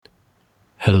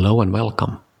Hello and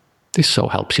welcome. This show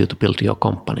helps you to build your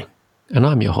company. And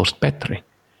I'm your host Petri.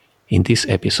 In this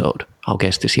episode, our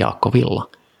guest is Jaakko Villa,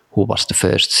 who was the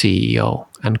first CEO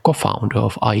and co-founder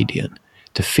of Ideon,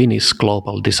 the Finnish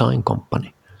global design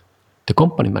company. The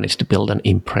company managed to build an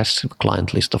impressive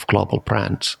client list of global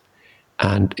brands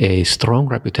and a strong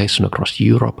reputation across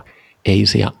Europe,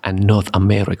 Asia and North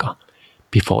America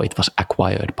before it was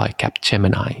acquired by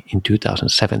Capgemini in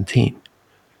 2017.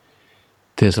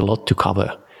 There's a lot to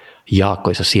cover.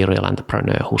 Jaakko is a serial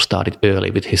entrepreneur who started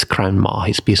early with his grandma,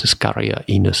 his business career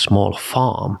in a small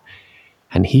farm.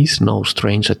 And he's no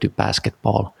stranger to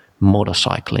basketball,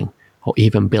 motorcycling, or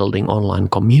even building online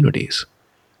communities.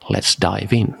 Let's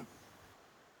dive in.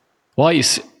 Why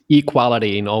is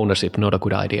equality in ownership not a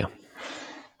good idea?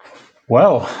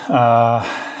 Well,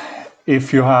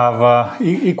 if you have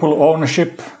equal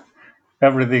ownership,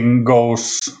 everything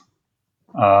goes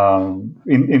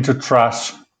into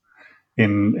trash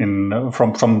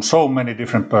from so many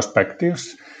different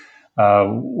perspectives.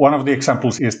 One of the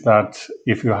examples is that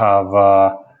if you have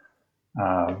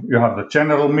the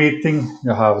general meeting,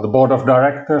 you have the board of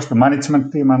directors, the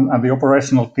management team, and the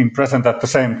operational team present at the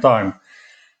same time.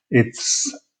 It's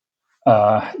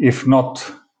if not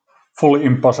fully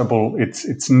impossible,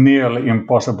 it's nearly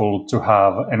impossible to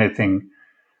have anything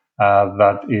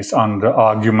that is under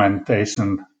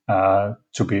argumentation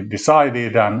to be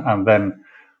decided and then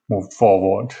moved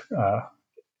forward.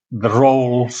 The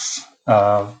roles,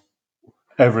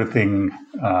 everything,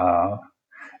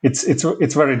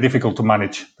 it's very difficult to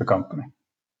manage the company.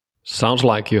 Sounds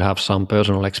like you have some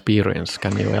personal experience.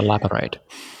 Can you elaborate?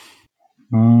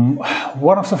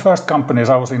 One of the first companies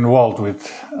I was involved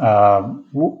with,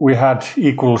 we had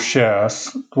equal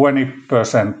shares,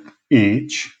 20%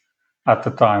 each at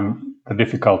the time the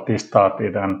difficulty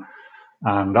started, and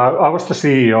I was the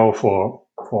CEO for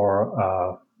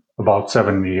about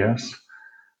 7 years,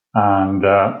 and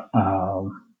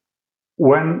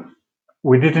when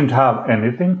we didn't have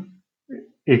anything,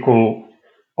 equal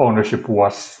ownership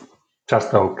was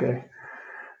just okay.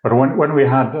 But when we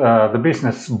had the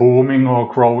business booming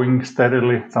or growing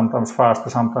steadily, sometimes faster,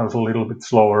 sometimes a little bit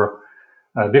slower,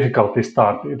 difficulty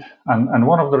started. And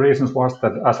one of the reasons was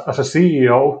that as a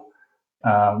CEO,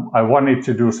 I wanted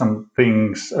to do some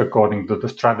things according to the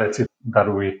strategy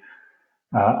that we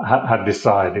had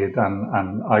decided.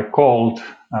 And I called,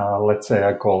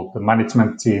 I called the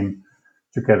management team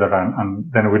together, and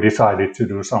then we decided to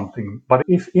do something. But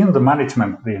if in the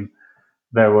management team,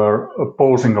 there were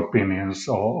opposing opinions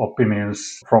or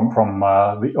opinions from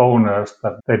the owners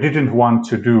that they didn't want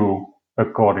to do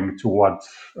according to what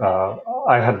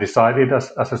I had decided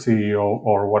as a CEO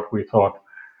or what we thought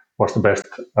was the best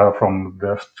from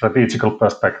the strategical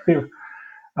perspective,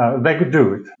 they could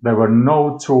do it. There were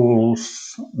no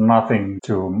tools, nothing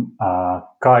to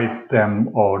guide them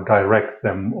or direct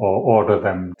them or order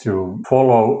them to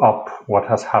follow up what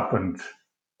has happened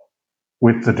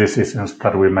with the decisions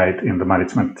that we made in the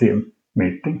management team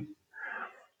meeting.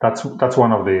 That's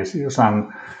one of the issues.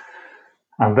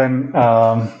 And then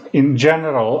in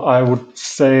general, I would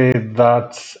say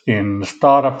that in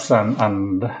startups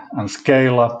and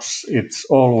scale-ups, it's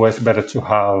always better to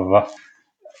have a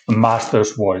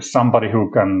master's voice, somebody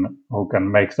who can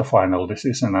make the final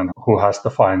decision and who has the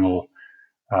final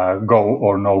go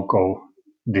or no go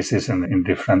decision in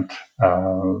different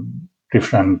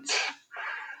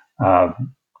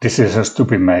decisions to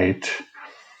be made.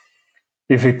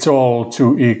 If it's all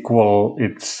too equal,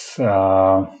 it's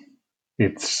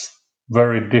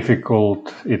very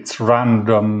difficult. It's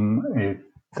random. It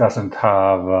doesn't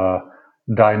have a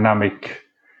dynamic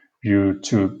view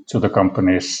to the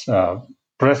company's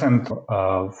present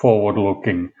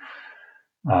forward-looking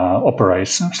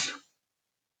operations.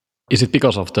 Is it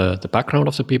because of the background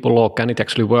of the people, or can it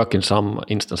actually work in some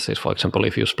instances? For example,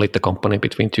 if you split the company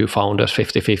between two founders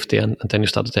 50-50 and then you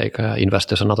start to take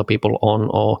investors and other people on,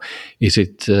 or is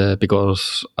it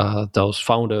because those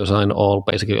founders are in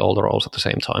basically all the roles at the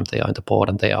same time? They are in the board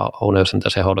and they are owners and the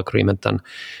shareholder agreement, and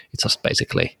it's just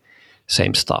basically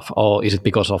same stuff? Or is it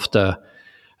because of the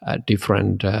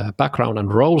different background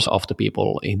and roles of the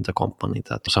people in the company,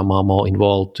 that some are more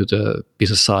involved to the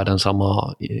business side and some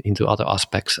are into other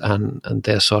aspects, and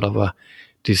there's sort of a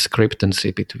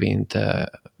discrepancy between the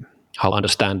how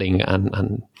understanding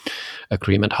and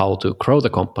agreement how to grow the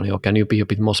company? Or can you be a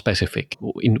bit more specific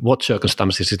in what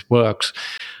circumstances it works,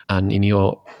 and in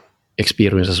your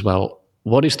experience as well,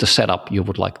 what is the setup you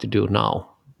would like to do now,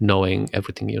 knowing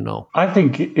everything you know? I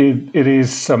think it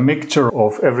is a mixture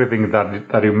of everything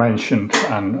that you mentioned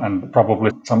and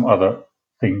probably some other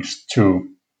things too.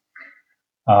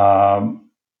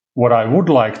 what I would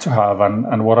like to have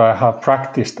and what I have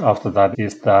practiced after that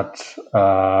is that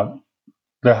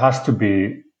there has to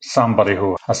be somebody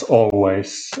who has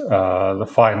always the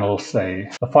final say.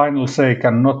 The final say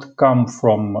cannot come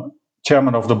from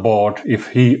chairman of the board if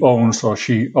he owns or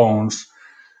she owns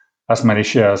as many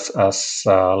shares as,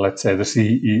 let's say, the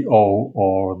CEO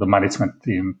or the management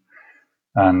team.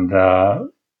 And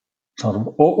sort of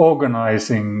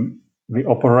organizing the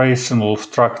operational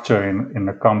structure in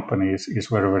a company is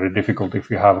very, very difficult if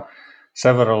you have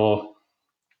several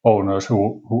owners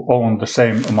who own the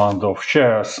same amount of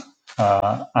shares,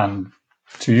 and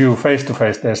to you face to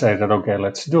face they say that okay,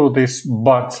 let's do this,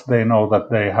 but they know that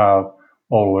they have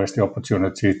always the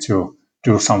opportunity to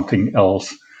do something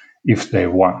else if they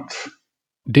want.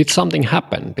 Did something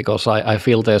happen? Because I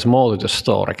feel there's more to the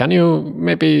story. Can you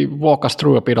maybe walk us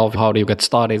through a bit of how do you get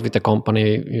started with the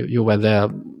company? You were there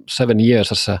 7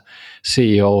 years as a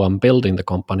CEO and building the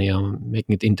company and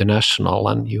making it international,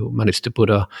 and you managed to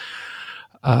put a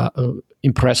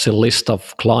impressive list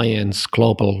of clients,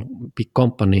 global big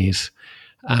companies,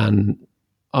 and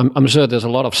I'm sure there's a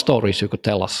lot of stories you could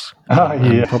tell us,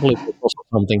 and probably also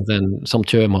something then some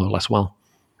turmoil as well.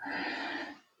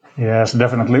 Yes,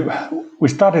 definitely. We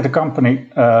started the company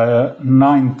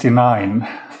 99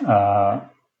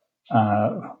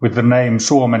 with the name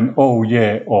Suomen Oh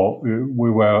Yeah, or we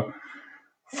were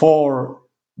 4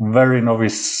 very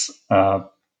novice, how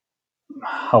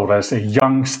would I say,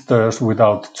 youngsters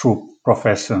without true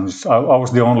professions. I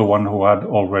was the only one who had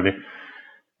already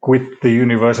quit the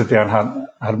university and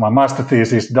had my master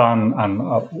thesis done, and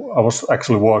I was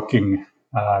actually working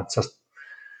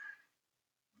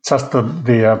just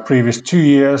the previous 2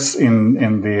 years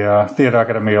in the Theatre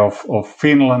Academy of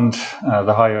Finland,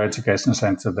 the higher education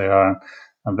center there.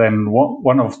 And then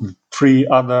one of the 3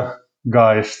 other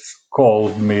guys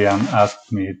called me and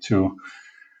asked me to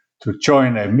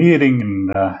join a meeting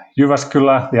in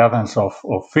Jyväskylä, the Athens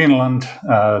of Finland,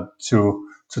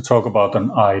 to talk about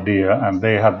an idea. And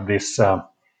they had this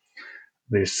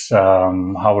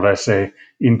how would I say,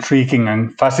 intriguing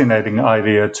and fascinating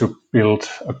idea to build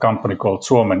a company called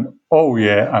Suomen Oh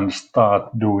Yeah and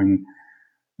start doing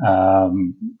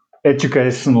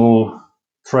educational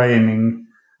training,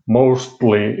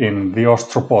 mostly in the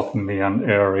Ostrobothnian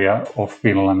area of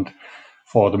Finland,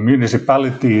 for the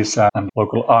municipalities and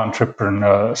local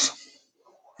entrepreneurs.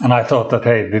 And I thought that,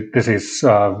 hey, this is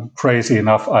a crazy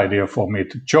enough idea for me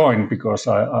to join, because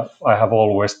I have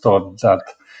always thought that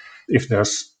if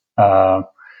there's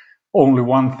only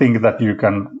one thing that you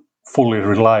can fully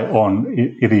rely on,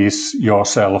 it is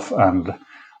yourself. And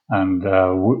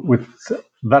with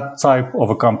that type of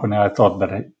a company, I thought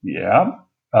that,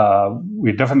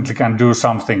 we definitely can do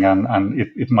something, and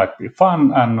it might be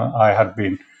fun. And I had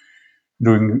been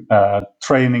doing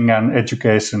training and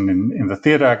education in the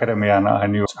Theatre Academy, and I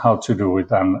knew how to do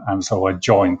it, and so I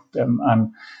joined them.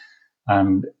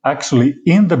 And actually,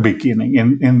 in the beginning,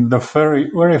 in the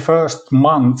very first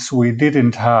months, we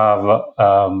didn't have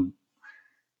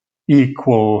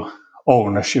equal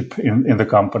ownership in the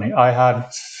company. I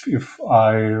had, if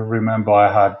I remember,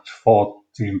 I had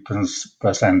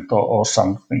 14% or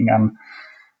something,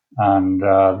 and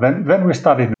then we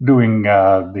started doing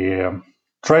the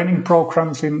training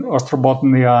programs in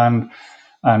Ostrobothnia,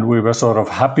 and we were sort of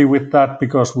happy with that,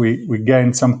 because we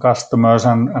gained some customers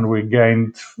and we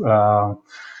gained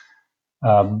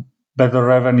better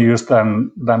revenues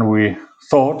than we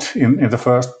thought in the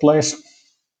first place.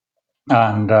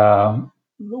 And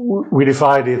we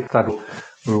decided that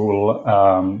we will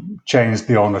change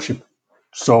the ownership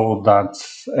so that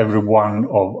every one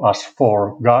of us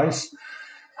 4 guys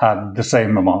had the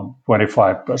same amount,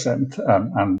 25%,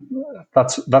 and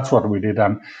that's what we did.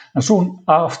 And soon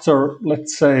after,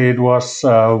 let's say it was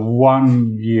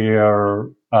 1 year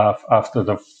after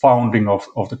the founding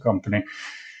of the company,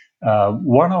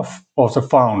 one of the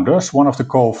founders, one of the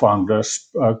co-founders,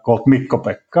 called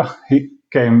Mikko-Pekka, he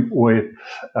came with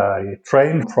a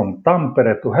train from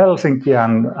Tampere to Helsinki,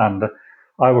 and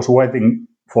I was waiting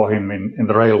for him in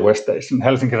the railway station,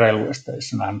 Helsinki railway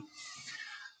station,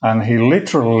 and he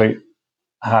literally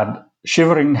had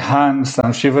shivering hands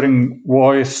and shivering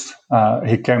voice.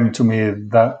 He came to me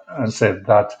and said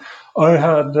that I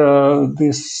had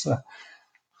this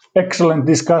excellent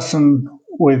discussion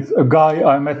with a guy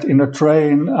I met in a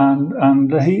train,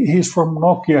 and he's from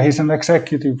Nokia. He's an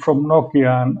executive from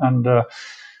Nokia,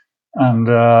 and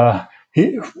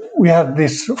we had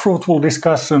this fruitful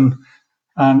discussion,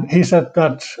 and he said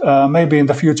that maybe in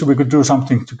the future we could do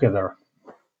something together.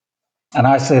 And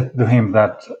I said to him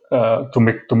that to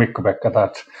Mikko-Pekka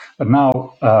that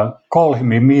now call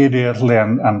him immediately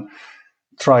and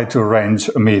try to arrange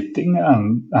a meeting,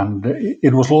 and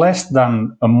it was less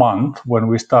than a month when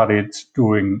we started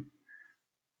doing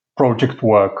project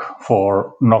work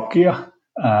for Nokia,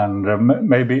 and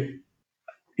maybe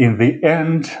at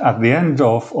the end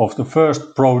of the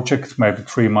first project, maybe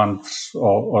 3 months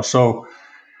or so,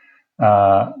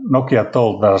 Nokia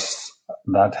told us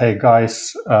that, hey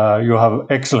guys, you have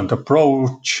excellent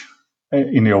approach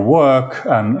in your work,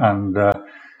 and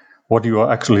what you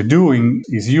are actually doing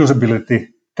is usability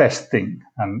testing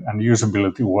and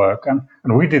usability work.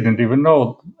 And we didn't even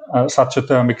know such a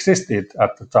term existed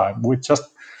at the time.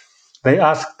 They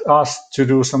asked us to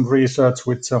do some research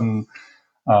with some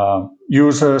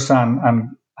users and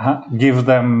give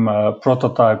them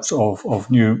prototypes of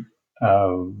new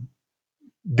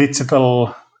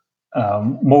digital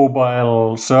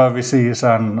mobile services,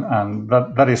 and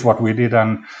that is what we did.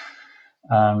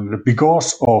 And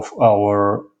because of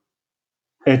our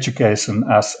education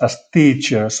as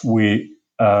teachers, we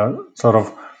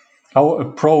our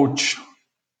approach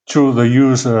to the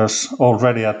users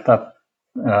already at that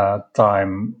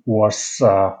time was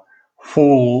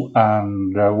full,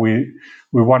 and we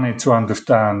wanted to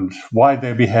understand why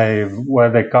they behave, where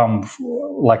they come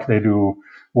like they do,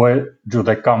 where do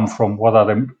they come from, what are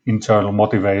the internal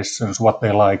motivations, what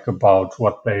they like about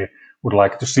what they would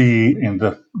like to see in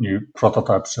the new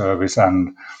prototype service,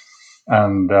 and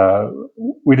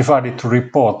we decided to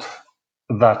report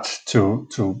that to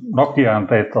Nokia, and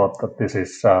they thought that this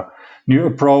is a new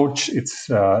approach. It's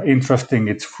interesting,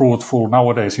 it's fruitful.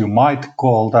 Nowadays, you might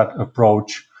call that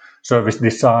approach service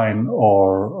design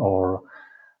or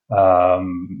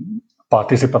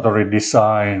participatory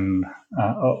design.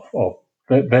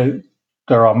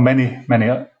 There are many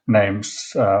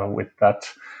names with that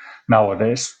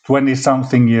nowadays.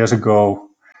 20-something years ago,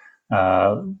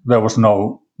 there was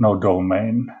no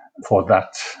domain for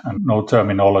that and no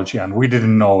terminology, and we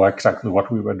didn't know exactly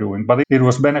what we were doing, but it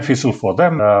was beneficial for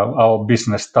them. Our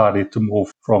business started to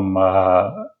move from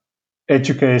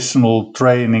educational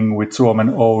training with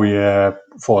Suomen Oye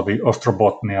for the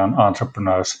Ostrobotnian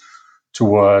entrepreneurs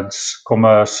towards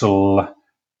commercial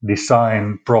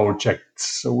design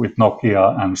projects with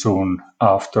Nokia, and soon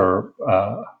after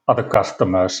other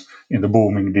customers in the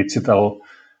booming digital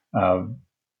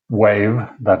wave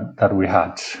that we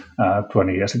had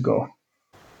 20 years ago.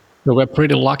 We were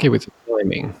pretty lucky with the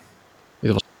timing.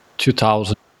 It was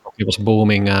 2000. It was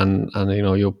booming, and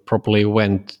you probably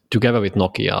went together with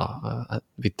Nokia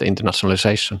with the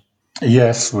internationalization.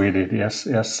 Yes, we did. Yes.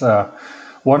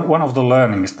 One of the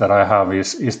learnings that I have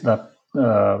is that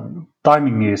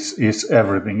timing is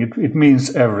everything. It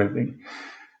means everything.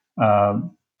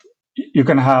 You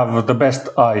can have the best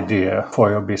idea for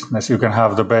your business. You can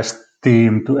have the best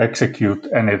team to execute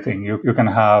anything. You can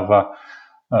have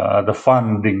the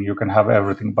funding. You can have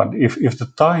everything. But if the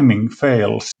timing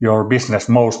fails, your business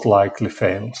most likely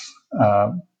fails.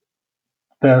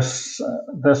 There's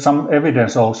some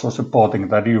evidence also supporting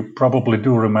that. You probably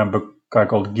do remember a guy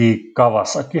called Guy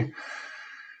Kawasaki.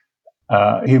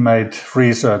 He made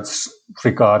research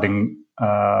regarding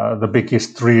the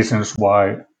biggest reasons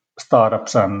why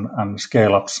startups and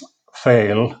scale-ups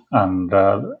fail, and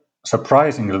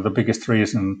surprisingly, the biggest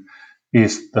reason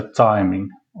is the timing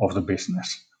of the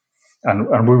business.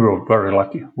 And we were very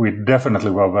lucky. We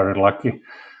definitely were very lucky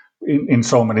in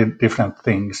so many different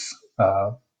things.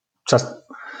 Just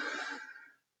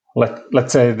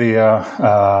let's say the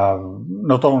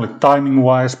not only timing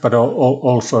wise, but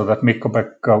also that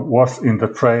Mikko-Pekka was in the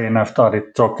train. I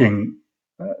started talking,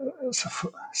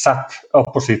 sat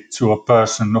opposite to a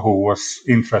person who was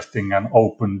interesting and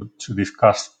open to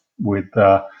discuss with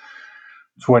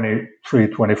 23,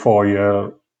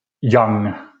 24-year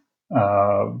young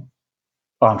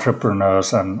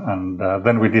entrepreneurs, and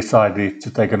then we decided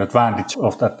to take an advantage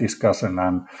of that discussion,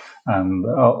 and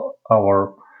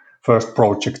our first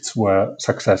projects were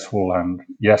successful, and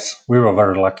yes, we were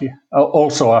very lucky.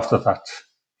 Also after that,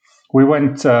 we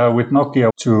went with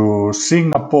Nokia to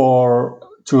Singapore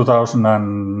 2000,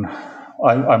 and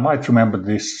I might remember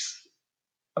this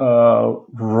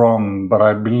wrong, but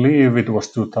I believe it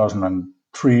was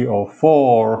 2003 or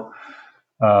 4.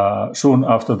 Soon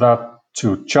after that,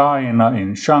 to China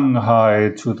in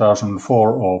Shanghai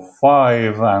 2004 or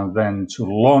 5, and then to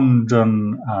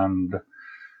London,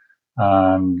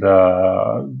 and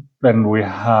then we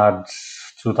had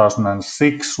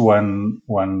 2006 when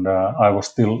I was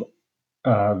still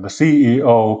the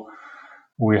CEO.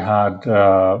 We had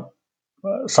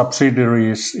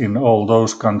subsidiaries in all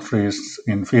those countries.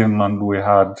 In Finland, we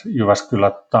had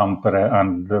Jyväskylä, Tampere,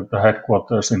 and the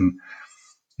headquarters in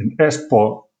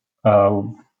Espoo.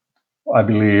 I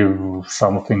believe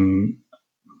something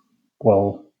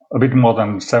a bit more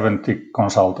than 70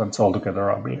 consultants altogether,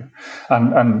 I believe.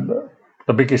 And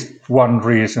the biggest one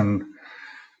reason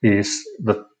is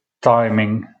the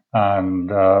timing and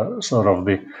sort of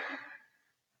the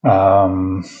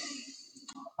how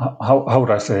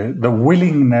would I say, the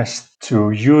willingness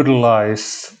to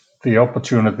utilize the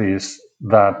opportunities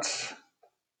that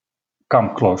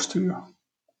come close to you.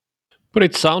 But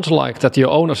it sounds like that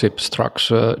your ownership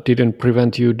structure didn't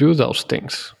prevent you do those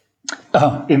things.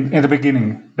 In the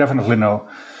beginning, definitely no.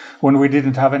 When we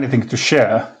didn't have anything to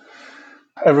share,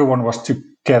 everyone was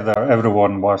together,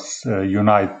 everyone was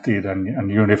united and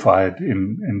unified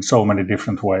in so many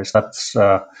different ways. That's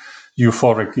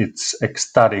euphoric, it's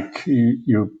ecstatic.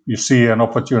 You see an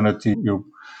opportunity, you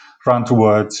run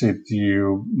towards it,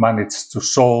 you manage to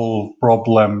solve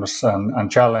problems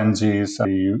and challenges,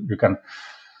 you can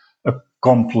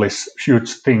accomplish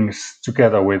huge things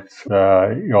together with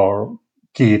your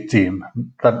key team.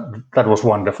 That was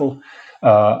wonderful.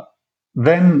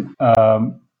 Then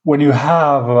when you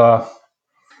have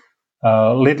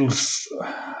a little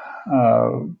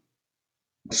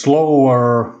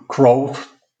slower growth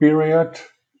period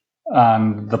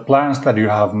and the plans that you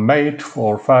have made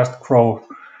for fast growth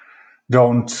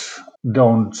don't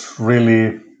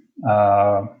really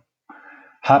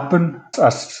happen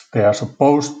as they are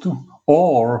supposed to,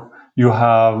 or you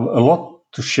have a lot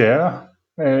to share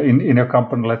in your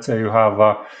company. Let's say you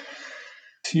have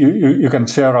you can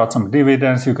share out some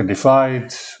dividends, you can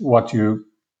decide what you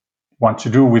want to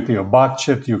do with your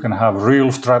budget, you can have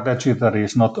real strategy that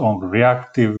is not only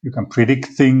reactive, you can predict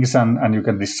things and you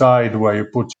can decide where you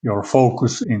put your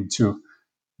focus into.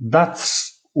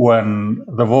 That's when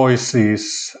the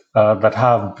voices that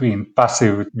have been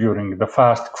passive during the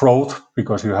fast growth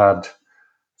because you had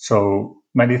so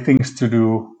many things to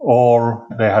do, or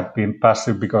they had been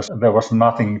passive because there was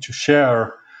nothing to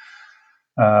share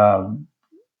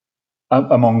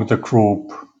among the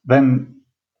group, then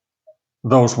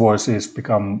those voices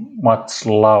become much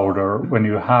louder. When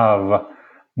you have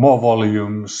more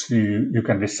volumes, you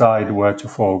can decide where to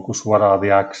focus, what are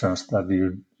the actions that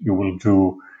you will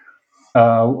do.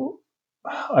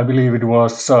 I believe it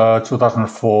was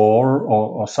 2004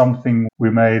 or something, we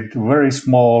made a very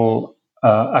small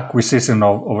acquisition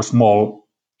of a small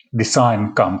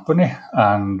design company,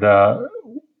 and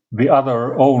the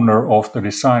other owner of the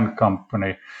design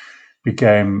company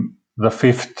became the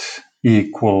fifth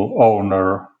equal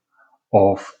owner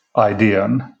of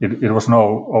Ideon. It was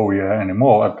no OIE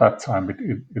anymore at that time.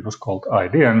 It was called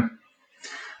Ideon.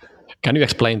 Can you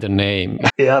explain the name?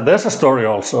 Yeah, there's a story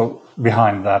also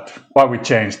behind that, why we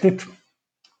changed it.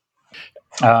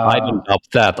 I don't doubt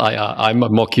that. I'm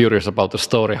more curious about the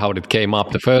story, how it came up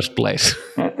in the first place.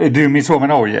 Do you mean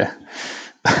Suomen OIE?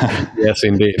 Yes,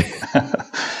 indeed.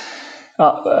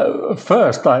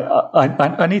 First,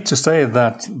 I need to say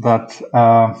that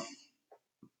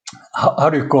how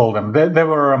do you call them? They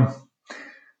were,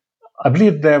 I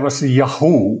believe there was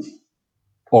Yahoo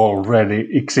already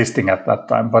existing at that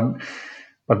time, but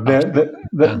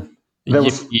there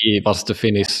was Yippee was the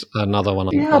Finnish another one.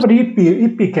 Yeah, but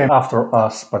Yippee came after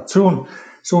us. But soon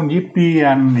Yippee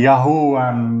and Yahoo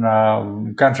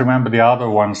and can't remember the other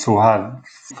ones who had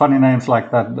funny names like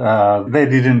that. They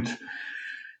didn't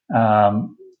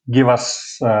give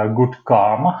us good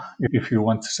karma, if you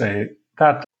want to say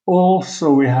that.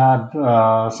 Also, we had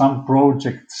some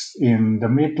projects in the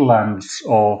Midlands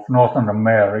of Northern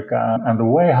America, and the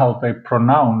way how they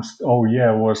pronounced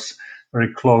OIE was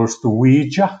very close to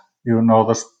Ouija,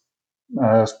 the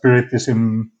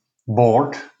Spiritism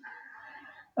board.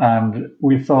 And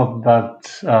we thought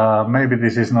that maybe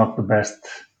this is not the best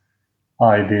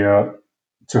idea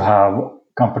to have a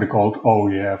company called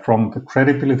OIE from the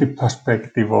credibility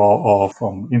perspective or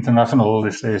from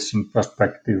internationalization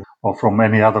perspective or from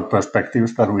any other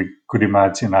perspectives that we could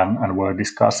imagine and were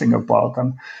discussing about.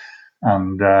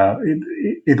 And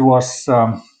it was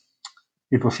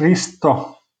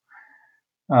Risto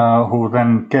who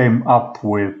then came up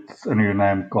with a new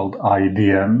name called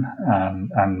Ideon,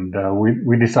 and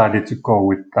we decided to go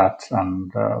with that,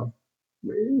 and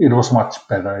it was much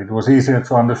better. It was easier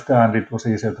to understand, it was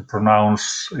easier to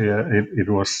pronounce, it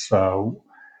was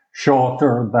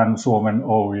shorter than Suomen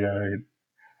OIE,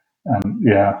 and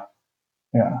yeah,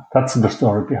 that's the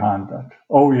story behind that.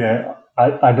 OIE,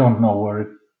 I don't know where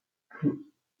it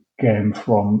came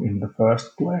from in the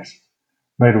first place.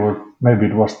 Maybe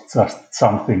it was just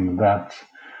something that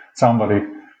somebody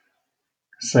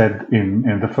said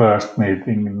in the first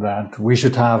meeting that we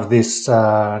should have this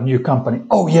new company.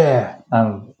 Oh yeah,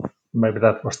 and maybe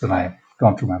that was the name.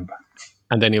 Don't remember.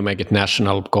 And then you make it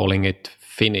national, calling it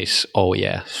Finnish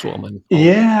OJ Suomen?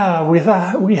 Yeah, we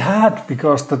had,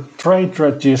 because the trade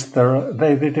register,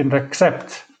 they didn't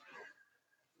accept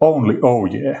only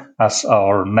OJ as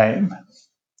our name.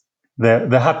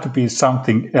 There had to be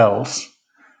something else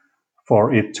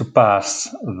for it to pass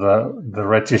the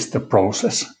register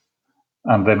process.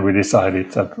 And then we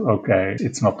decided that, okay,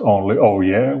 it's not only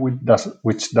OJ,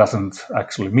 which doesn't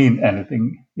actually mean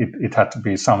anything. It had to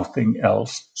be something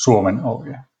else, Suomen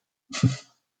OJ.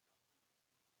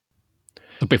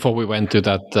 Before we went to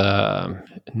that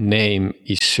name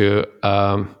issue,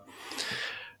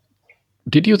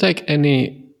 did you take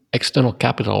any external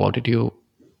capital, or did you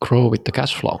grow with the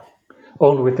cash flow?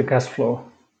 Only with the cash flow.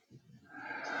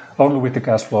 Only with the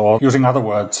cash flow, or using other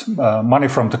words, money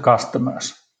from the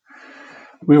customers.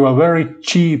 We were very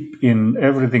cheap in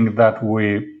everything that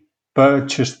we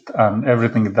purchased and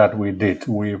everything that we did.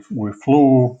 We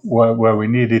flew where we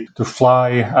needed to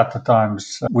fly at the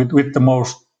times with the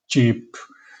most cheap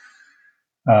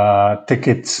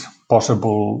tickets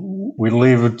possible. We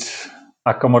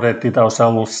accommodated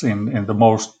ourselves in the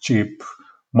most cheap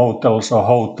motels or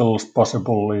hotels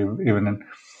possible. Even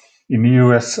in the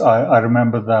US, I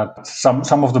remember that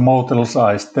some of the motels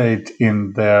I stayed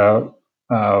in there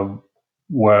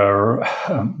were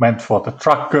meant for the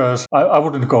truckers. I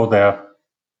wouldn't go there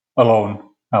alone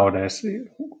nowadays,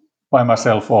 by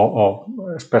myself or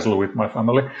especially with my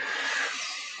family.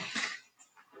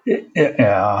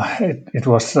 It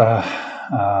was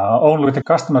only with the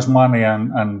customers' money,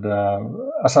 and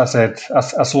as I said,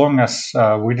 as long as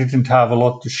we didn't have a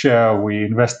lot to share, we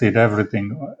invested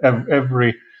everything.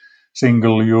 Every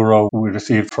single euro we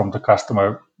received from the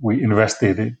customer, we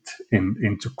invested it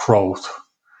into growth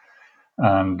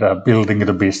and building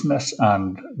the business.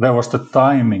 And there was the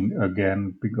timing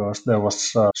again, because there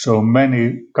was so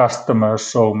many customers,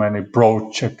 so many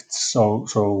projects, so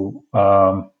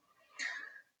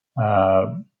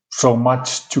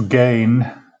much to gain,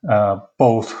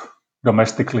 both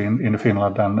domestically in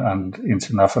Finland and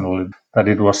internationally, that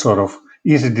it was sort of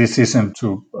easy decision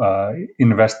to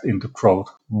invest into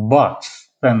growth. But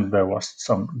then there was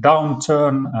some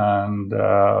downturn, and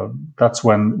that's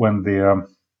when the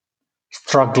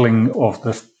struggling of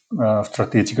the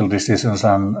strategical decisions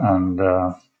and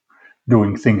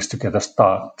doing things together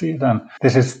started. And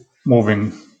this is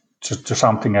moving to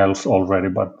something else already,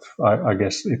 but I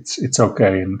guess it's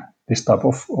okay in this type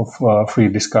of free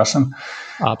discussion.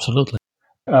 Absolutely.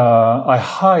 I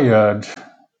hired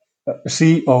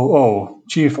COO,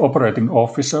 Chief Operating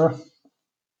Officer,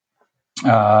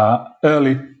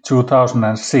 early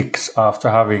 2006, after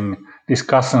having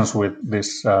discussions with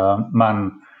this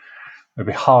man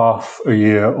maybe half a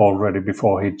year already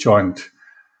before he joined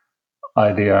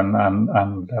idea.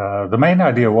 And the main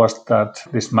idea was that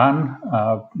this man,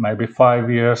 maybe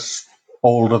 5 years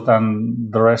older than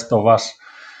the rest of us,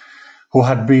 who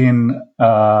had been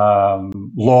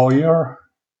lawyer,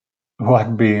 who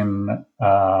had been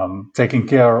taking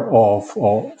care of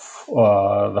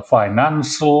the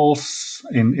financials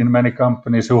in many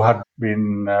companies, who had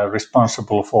been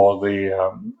responsible for the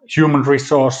human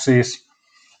resources,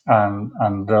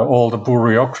 and all the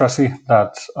bureaucracy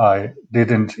that I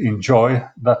didn't enjoy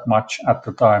that much at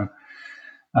the time.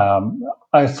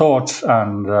 I thought,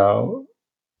 and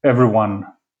everyone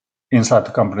inside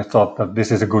the company thought, that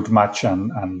this is a good match,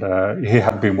 and he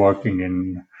had been working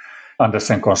in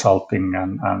Andersen Consulting,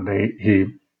 and he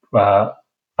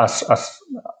as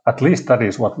at least that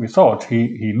is what we thought.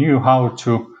 He knew how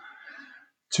to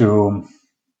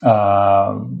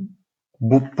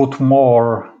put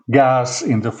more gas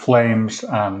in the flames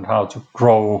and how to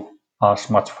grow us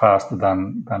much faster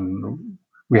than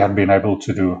we had been able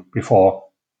to do before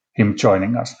him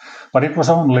joining us. But it was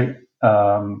only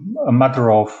a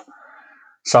matter of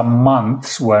some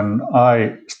months when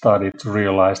I started to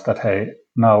realize that, hey,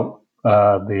 now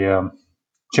the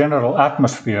general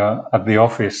atmosphere at the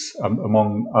office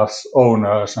among us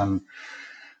owners and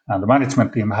the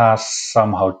management team has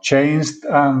somehow changed.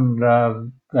 And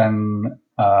then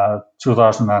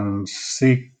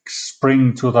 2006,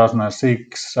 spring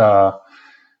 2006,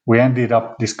 we ended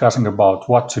up discussing about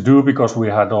what to do, because we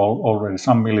had already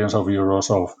some millions of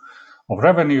euros of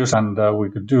revenues, and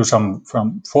we could do some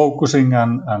from focusing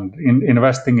and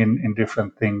investing in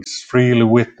different things freely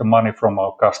with the money from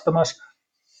our customers.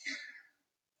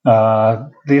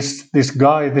 This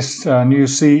guy, this new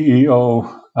CEO,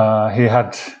 he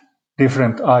had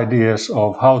different ideas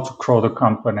of how to grow the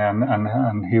company,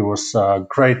 and he was a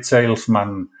great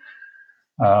salesman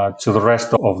to the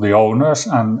rest of the owners.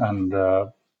 And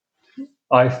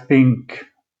I think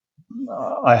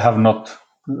I have not.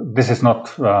 This is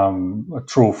not a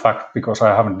true fact, because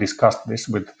I haven't discussed this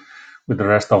with with the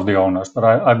rest of the owners. But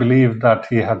I believe that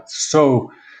he had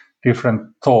so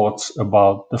different thoughts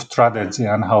about the strategy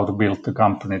and how to build the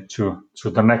company to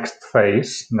the next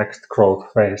growth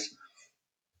phase,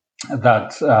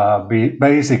 that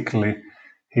basically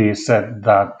he said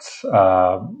that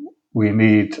we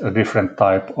need a different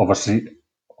type of a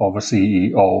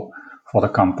CEO for the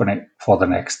company for the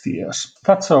next years.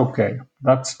 That's okay.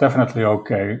 That's definitely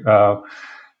okay.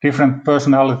 Different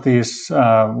personalities.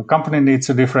 Company needs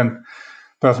a different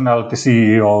personality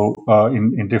CEO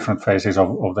in different phases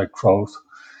of their growth,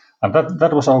 and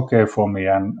that was okay for me.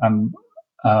 And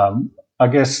I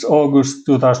guess August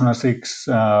 2006.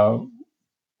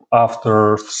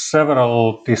 After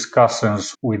several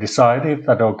discussions, we decided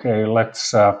that okay,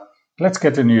 let's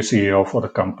get a new CEO for the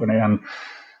company,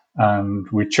 and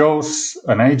we chose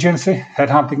an agency,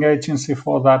 headhunting agency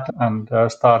for that, and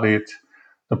started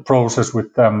the process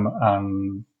with them.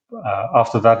 And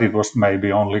after that, it was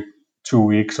maybe only 2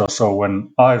 weeks or so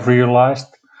when I realized,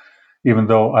 even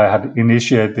though I had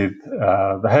initiated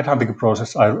the headhunting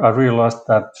process, I realized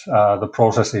that the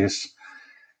process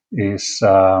is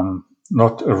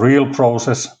not a real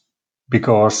process,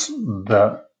 because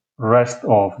the rest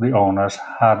of the owners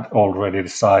had already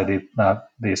decided that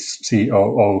this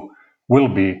COO will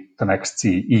be the next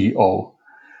CEO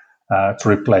to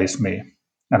replace me.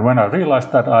 And when I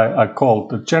realized that, I called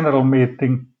the general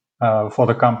meeting for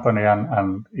the company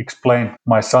and explained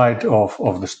my side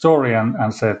of the story,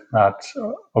 and said that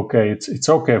okay, it's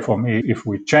okay for me if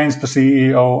we change the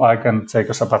CEO. I can take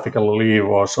a sabbatical leave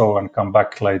or so and come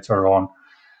back later on.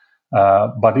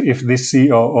 But if this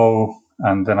COO,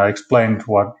 and then I explained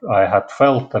what I had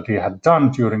felt that he had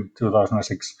done during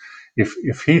 2006,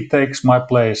 if he takes my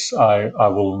place, I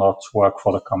will not work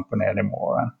for the company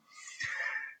anymore.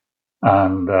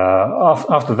 And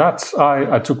after that,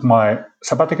 I took my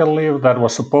sabbatical leave. That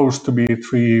was supposed to be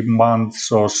 3 months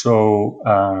or so,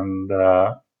 and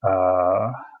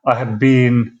I had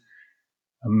been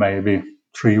maybe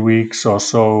 3 weeks or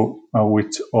so,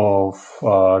 which of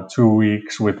 2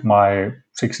 weeks with my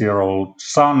 6-year-old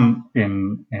son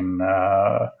in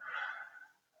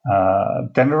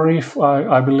Tenerife,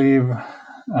 I believe.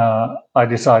 I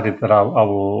decided that I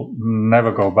will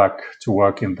never go back to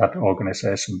work in that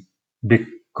organization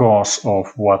because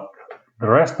of what the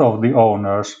rest of the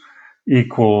owners,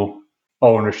 equal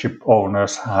ownership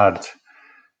owners, had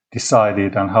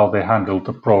decided and how they handled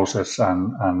the process,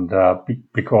 and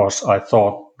because I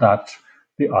thought that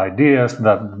the ideas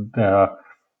that the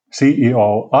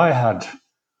CEO I had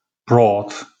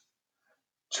brought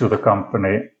to the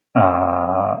company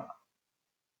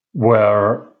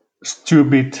were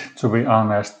stupid, to be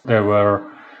honest. They were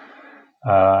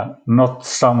not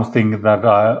something that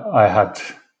I had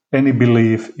any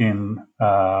belief in,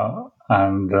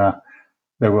 and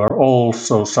they were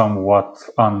also somewhat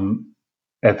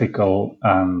unethical,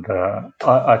 and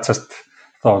I just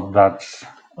thought that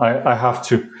I have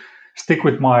to stick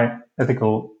with my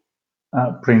ethical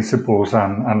principles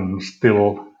and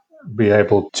still be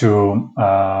able to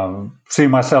see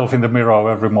myself in the mirror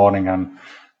every morning,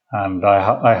 and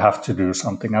I have to do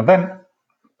something. And then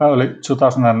early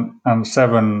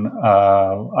 2007,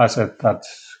 I said that,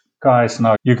 guys,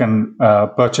 now you can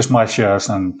purchase my shares,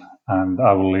 and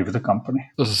I will leave the company.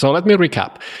 So let me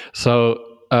recap. So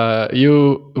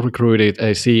you recruited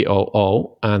a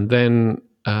COO, and then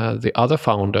the other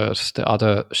founders, the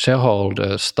other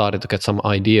shareholders started to get some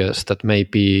ideas that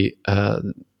maybe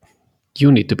you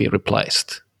need to be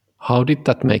replaced. How did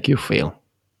that make you feel?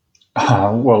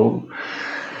 Well,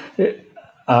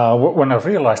 when I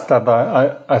realized that,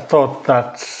 I thought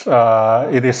that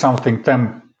it is something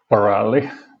temporarily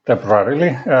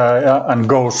and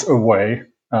goes away,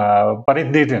 but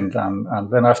it didn't.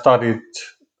 And then I started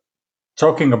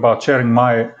talking about sharing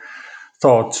my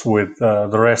thoughts with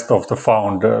the rest of the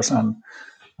founders, and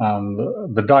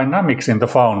the dynamics in the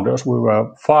founders. We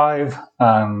were 5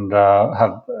 and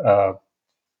had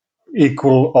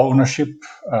equal ownership,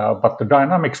 but the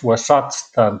dynamics were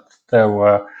such that there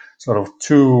were sort of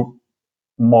 2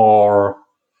 more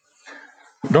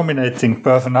dominating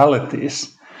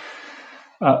personalities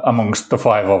amongst the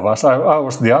 5 of us. I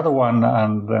was the other one,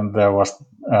 and then there was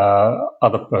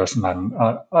other person, and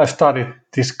I started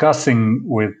discussing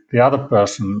with the other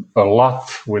person a lot.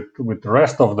 With the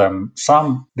rest of them,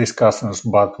 some discussions,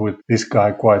 but with this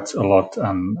guy quite a lot,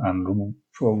 and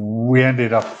we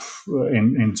ended up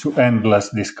into endless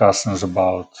discussions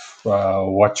about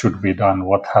what should be done,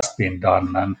 what has been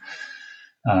done,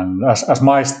 and as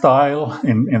my style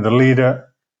in the leader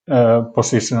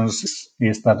positions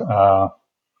is that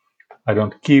I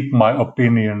don't keep my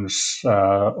opinions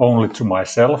only to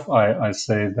myself. I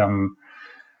say them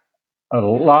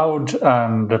loud,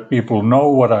 and people know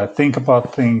what I think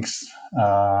about things,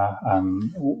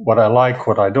 and what I like,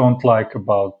 what I don't like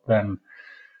about them.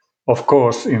 Of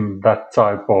course, in that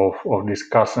type of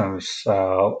discussions,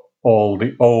 all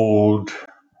the old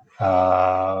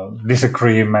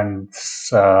disagreements,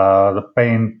 the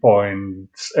pain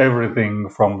points, everything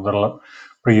from the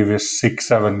previous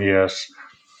 6-7 years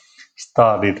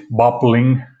started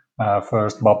bubbling,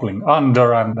 first bubbling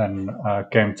under, and then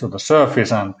came to the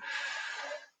surface, and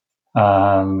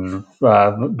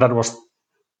that was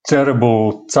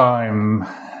terrible time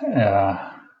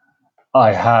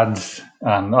I had,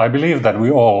 and I believe that we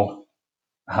all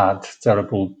had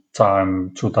terrible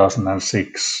time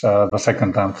 2006, the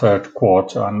second and third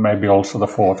quarter, and maybe also the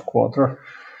fourth quarter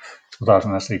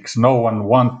 2006. No one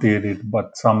wanted it,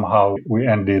 but somehow we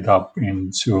ended up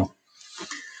into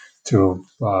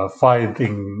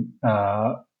fighting,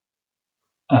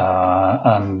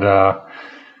 and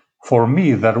for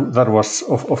me that was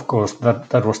of course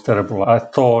that was terrible. I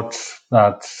thought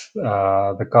that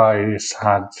the guys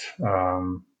had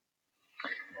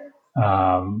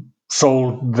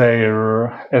sold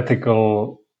their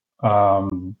ethical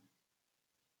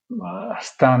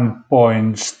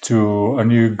standpoints to a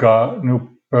new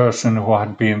person who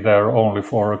had been there only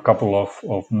for a couple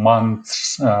of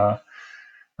months,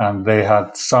 and they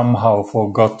had somehow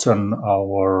forgotten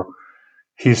our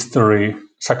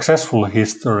successful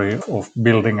history of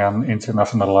building and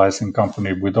internationalizing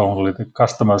company with only the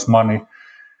customers' money.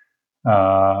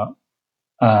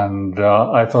 And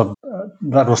I thought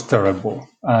that was terrible.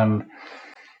 And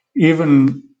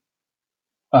even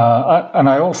and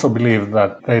I also believe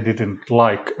that they didn't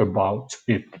like about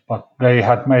it, but they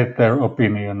had made their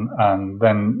opinion, and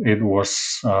then it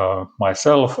was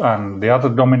myself and the other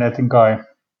dominating guy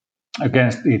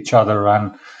against each other.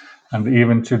 And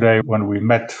even today, when we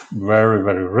met, very,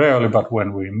 very rarely, but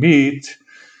when we meet,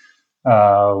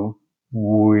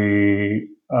 we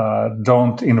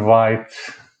don't invite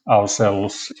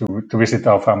ourselves to visit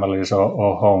our families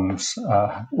or homes,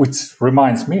 which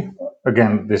reminds me,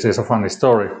 again, this is a funny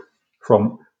story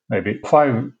from maybe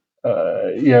 5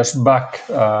 years back.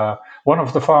 One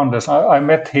of the founders, I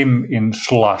met him in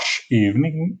Slush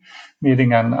evening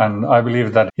meeting, and I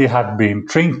believe that he had been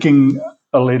drinking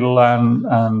a little,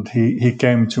 and he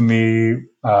came to me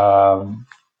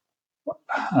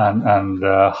and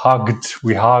hugged.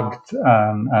 We hugged,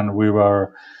 and we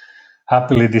were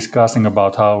happily discussing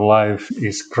about how life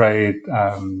is great,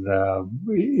 and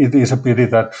it is a pity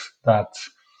that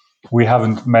we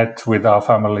haven't met with our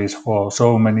families for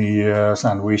so many years,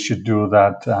 and we should do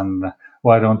that. And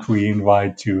why don't we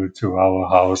invite you to our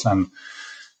house, and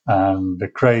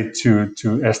great to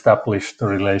establish the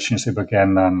relationship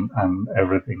again, and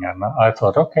everything. And I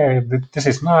thought, okay, this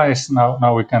is nice.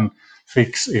 Now we can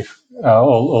fix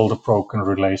all the broken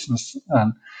relations.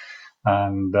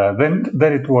 And then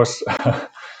it was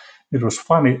it was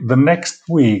funny. The next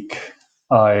week,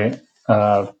 I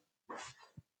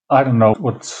don't know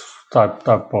what type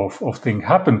of thing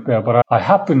happened there, but I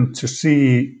happened to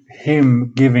see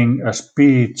him giving a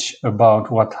speech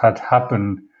about what had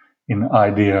happened in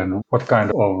IDEA and what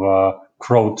kind of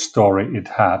growth story it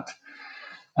had.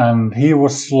 And he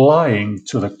was lying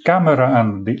to the camera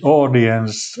and the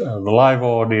audience, the live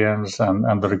audience,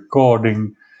 and the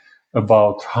recording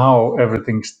about how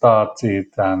everything started,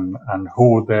 and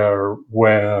who there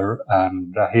were,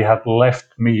 and he had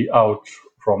left me out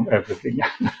from everything.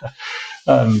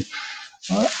 And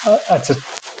I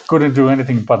just couldn't do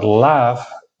anything but laugh.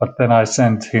 But then I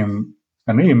sent him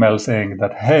an email saying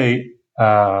that, hey,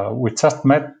 we just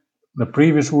met the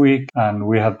previous week, and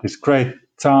we had this great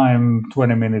time,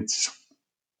 20 minutes,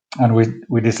 and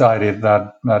we decided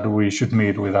that we should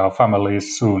meet with our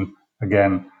families soon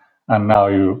again. And now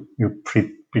you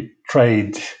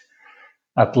betrayed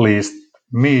at least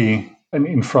me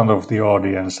in front of the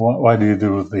audience. Why do you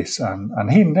do this?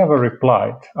 And he never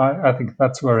replied. I think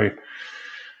that's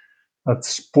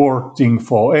sporting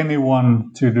for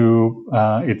anyone to do.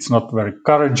 It's not a very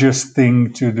courageous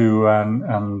thing to do,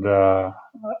 and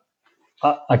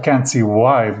I can't see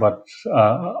why. But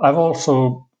I've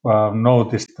also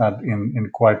noticed that in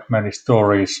quite many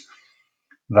stories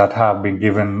that have been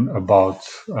given about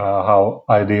how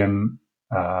IDEON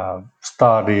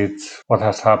started, what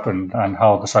has happened, and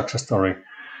how the success story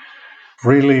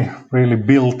really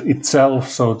built itself,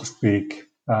 so to speak.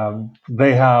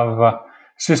 They have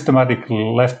systematically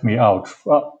left me out.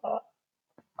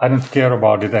 I don't care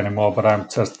about it anymore, but I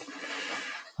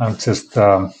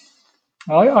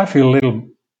feel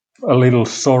a little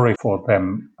sorry for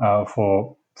them,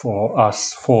 for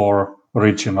us, for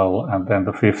Original, and then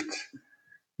the fifth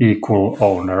equal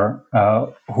owner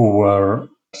who were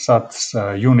such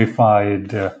a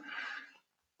unified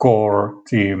core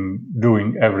team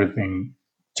doing everything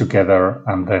together,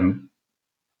 and then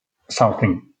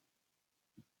something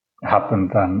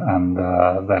happened, and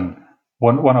then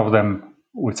one of them,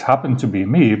 which happened to be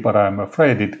me, but I'm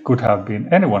afraid it could have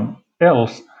been anyone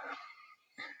else,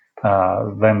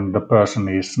 then the person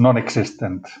is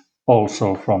non-existent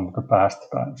also from the past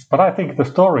times. But I think the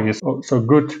story is so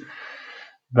good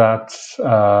that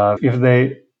if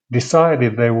they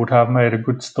decided, they would have made a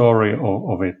good story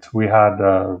of it. We had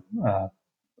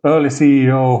early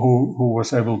CEO who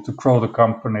was able to grow the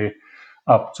company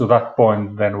up to that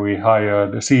point. Then we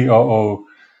hired a COO,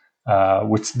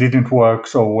 which didn't work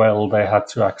so well. They had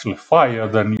to actually fire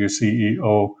the new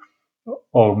CEO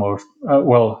almost,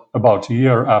 about a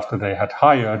year after they had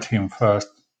hired him first,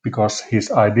 because his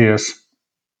ideas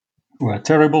were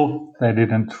terrible. They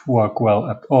didn't work well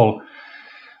at all.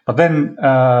 But then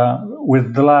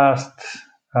with the last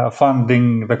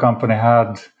funding the company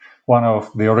had, one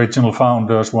of the original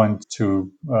founders went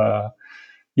to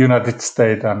United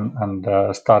States and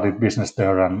started business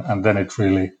there, and then it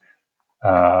really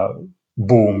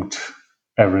boomed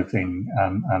everything,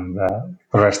 and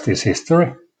the rest is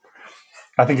history.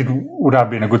 I think it would have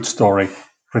been a good story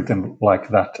written like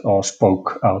that or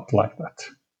spoke out like that.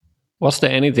 Was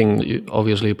there anything,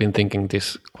 obviously you've been thinking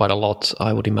this quite a lot,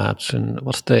 I would imagine,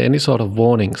 was there any sort of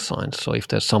warning signs? So if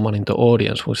there's someone in the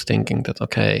audience who's thinking that,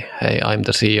 okay, hey, I'm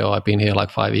the CEO, I've been here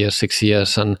like 5 years, 6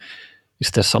 years, and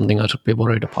is there something I should be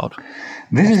worried about?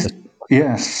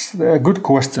 Yes, a good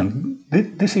question.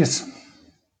 This is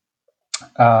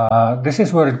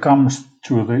where it comes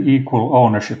to the equal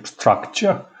ownership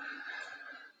structure.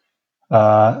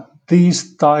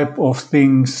 These type of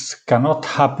things cannot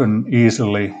happen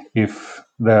easily if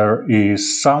there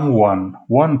is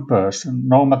one person,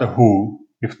 no matter who,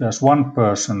 if there's one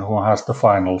person who has the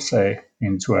final say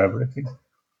into everything.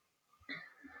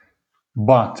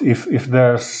 But if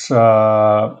there's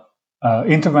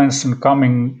intervention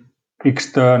coming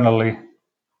externally,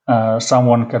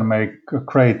 someone can make a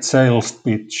great sales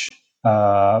pitch.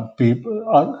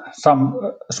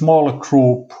 Some smaller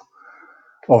group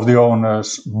of the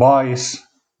owners buys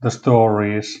the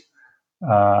stories,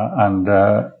 and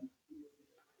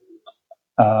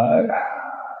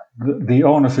the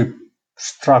ownership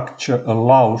structure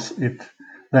allows it,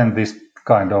 then this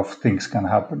kind of things can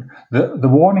happen. The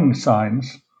warning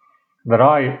signs that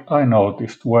I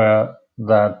noticed were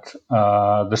that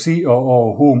the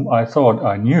COO, whom I thought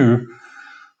I knew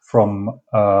from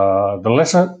the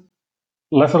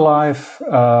Lesser Life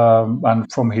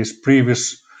and from his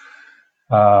previous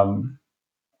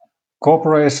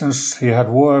corporations he had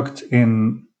worked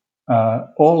in,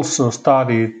 also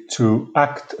started to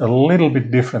act a little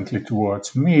bit differently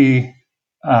towards me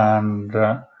and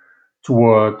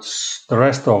towards the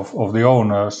rest of the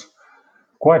owners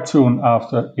quite soon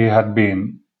after he had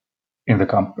been in the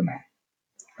company.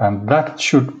 And that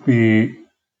should be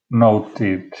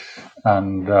noted,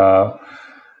 and the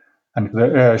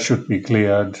air should be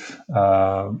cleared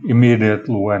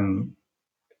immediately when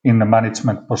in a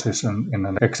management position, in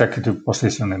an executive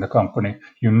position in the company,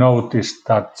 you notice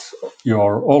that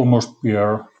your almost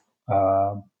peer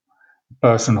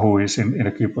person who is in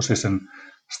a key position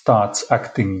starts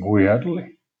acting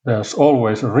weirdly. There's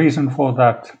always a reason for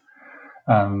that,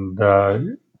 and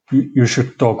you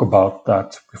should talk about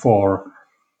that before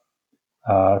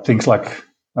things like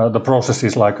the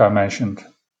processes, like I mentioned,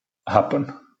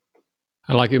 happen.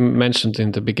 Like you mentioned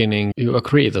in the beginning, you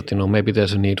agree that maybe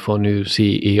there's a need for a new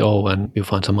CEO and you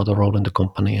find some other role in the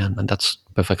company, and that's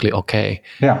perfectly okay.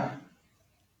 Yeah.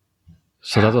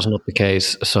 So that was not the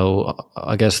case. So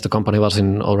I guess the company was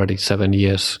in already 7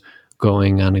 years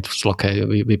going, and it was okay,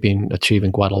 we've been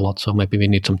achieving quite a lot, so maybe we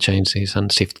need some changes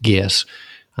and shift gears.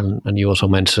 And you also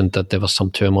mentioned that there was some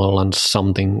turmoil and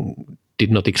something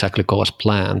did not exactly go as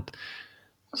planned.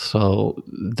 So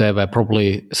there were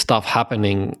probably stuff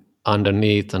happening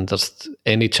underneath, and just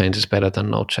any change is better than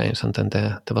no change. And then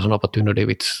there was an opportunity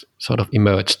which sort of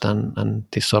emerged, and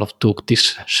this sort of took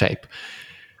this shape.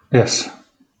 Yes.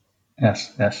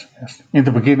 In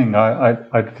the beginning,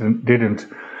 I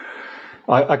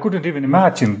couldn't even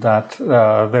imagine that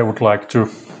they would like to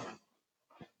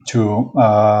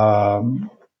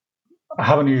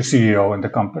have a new CEO in the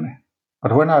company.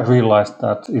 But when I realized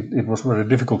that, it was very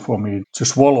difficult for me to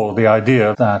swallow the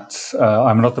idea that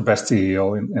I'm not the best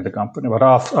CEO in the company. But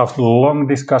after long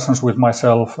discussions with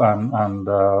myself and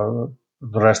the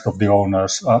rest of the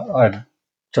owners, I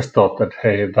just thought that,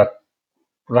 hey, that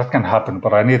can happen,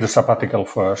 but I need a sabbatical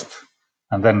first.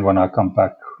 And then when I come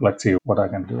back, let's see what I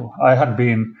can do. I had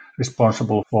been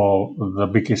responsible for the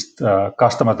biggest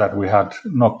customer that we had,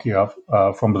 Nokia,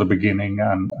 from the beginning,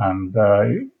 and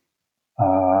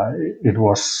it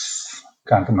was,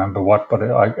 can't remember what, but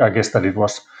I guess that it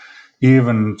was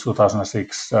even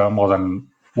 2006 more than,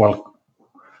 well,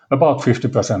 about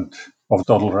 50% of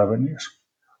total revenues.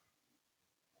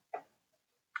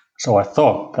 So I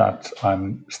thought that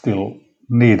I'm still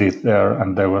needed there,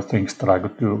 and there were things that I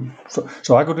could do.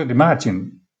 So I couldn't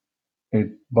imagine it,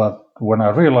 but when I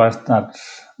realized that,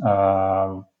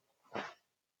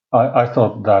 I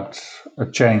thought that a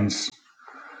change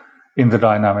in the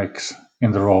dynamics,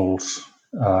 in the roles,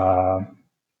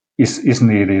 is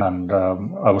needed, and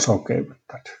I was okay with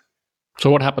that.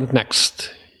 So what happened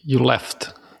next? You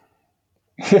left.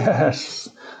 Yes,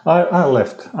 I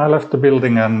left. I left the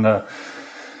building, and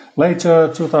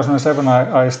later, 2007,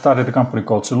 I started a company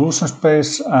called Solution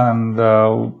Space, and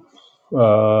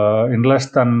in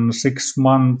less than 6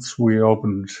 months, we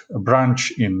opened a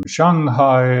branch in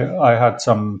Shanghai. I had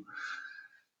some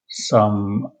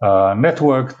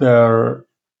network there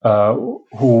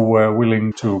who were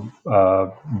willing to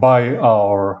buy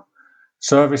our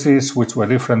services, which were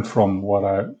different from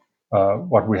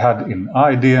what we had in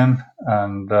IDEON,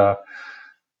 and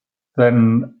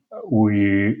then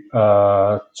we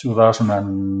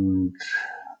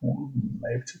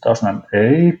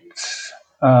 2008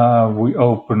 we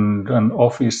opened an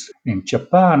office in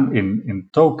Japan, in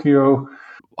Tokyo.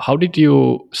 How did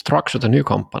you structure the new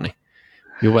company?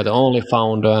 You were the only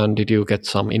founder, and did you get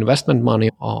some investment money,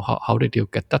 or how did you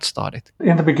get that started?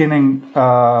 In the beginning,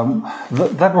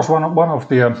 that was one of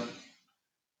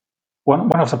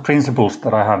the principles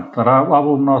that I had, that I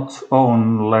will not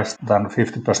own less than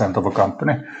 50% of a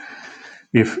company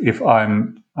if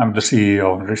I'm the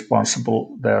CEO and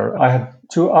responsible there. I had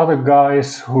 2 other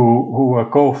guys who were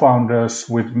co-founders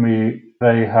with me.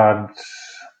 They had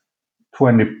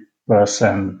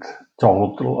 20%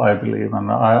 total, I believe, and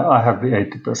I have the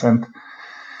 80%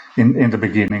 in the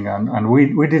beginning. And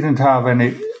we didn't have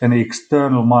any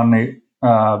external money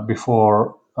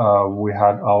before we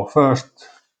had our first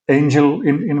angel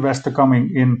investor coming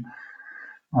in.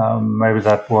 Maybe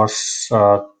that was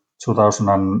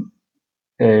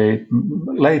 2008,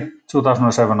 late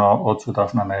 2007 or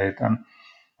 2008,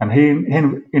 and he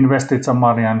invested some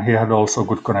money, and he had also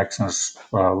good connections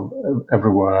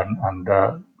everywhere, and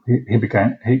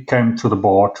he came to the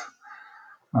board,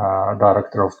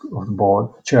 director of the board,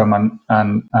 chairman,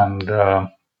 and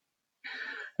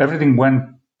everything went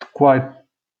quite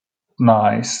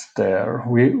nice there.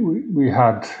 We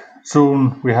had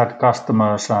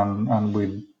customers, and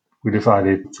we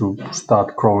decided to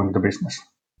start growing the business.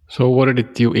 So what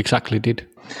did you exactly did?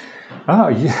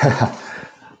 Yeah,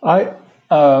 I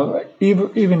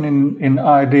even in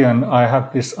IDEON, I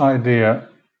had this idea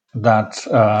that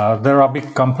there are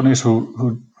big companies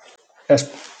who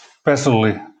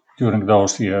especially during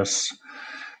those years,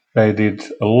 they did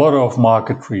a lot of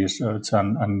market research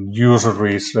and user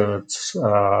research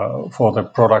for the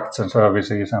products and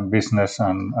services and business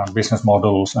and business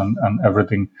models and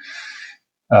everything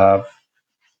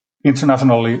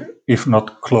internationally, if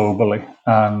not globally.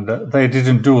 And they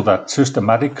didn't do that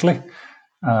systematically.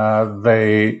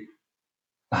 They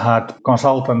had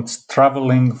consultants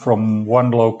traveling from one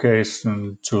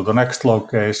location to the next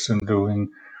location, doing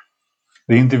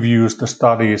the interviews, the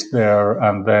studies there,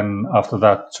 and then after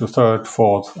that to third,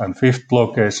 fourth, and fifth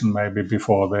location, maybe,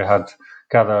 before they had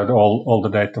gathered all the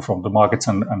data from the markets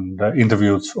and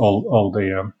interviewed all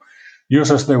the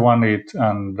users they wanted.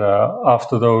 And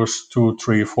after those 2,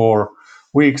 3, 4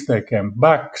 weeks, they came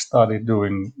back, started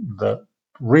doing the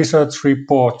research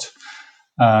report,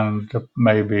 and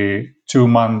maybe 2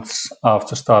 months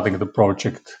after starting the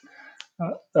project,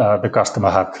 the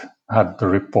customer had the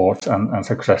report and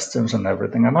suggestions and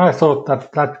everything. And I thought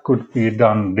that could be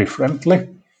done differently.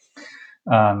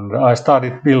 And I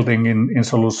started building in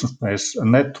Solution Space a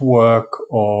network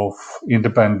of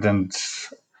independent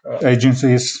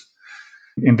agencies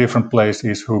in different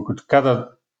places who could gather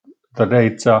the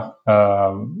data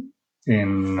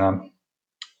in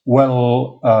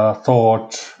well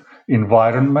thought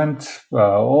environment,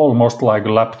 almost like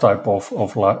a lab type of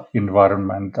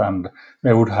environment, and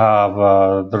they would have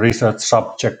the research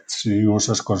subjects,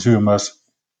 users, consumers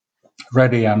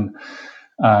ready, and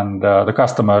the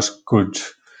customers could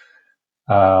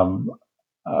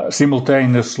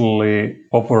simultaneously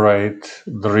operate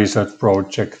the research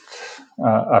project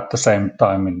at the same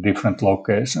time in different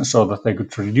locations, so that they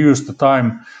could reduce the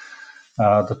time,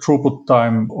 the throughput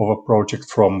time of a project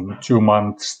from 2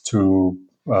 months to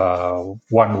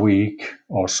 1 week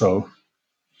or so.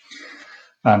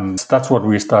 And that's what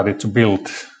we started to build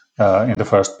in the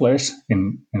first place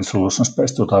in Solution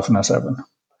Space 2007.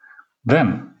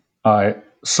 Then I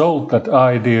sold that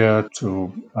idea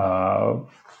to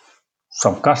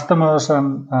some customers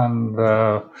and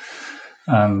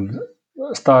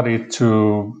started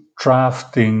to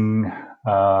drafting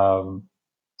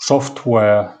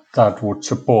software that would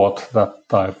support that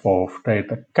type of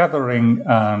data gathering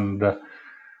and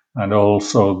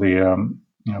also the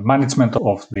management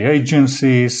of the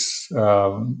agencies,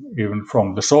 even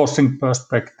from the sourcing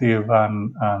perspective,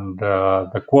 and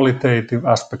the qualitative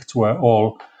aspects were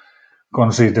all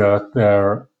considered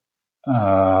there.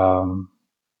 Then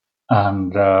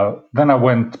I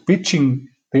went pitching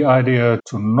the idea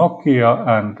to Nokia,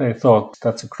 and they thought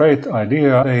that's a great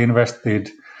idea. They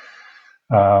invested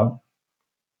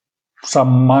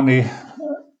some money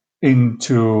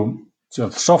into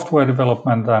software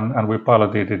development, and we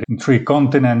piloted it in 3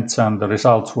 continents, and the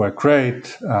results were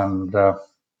great. And I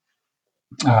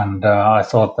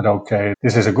thought that, okay,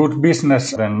 this is a good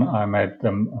business. Then I made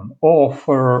them an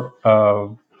offer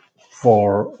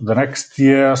for the next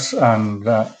years, and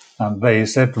they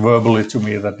said verbally to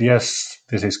me that, yes,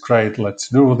 this is great, let's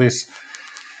do this.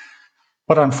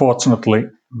 But unfortunately,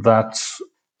 that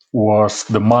was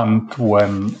the month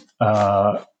when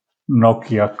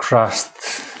Nokia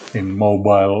crashed in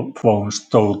mobile phones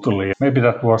totally. Maybe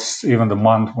that was even the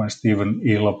month when Stephen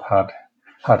Elop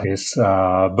had his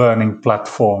burning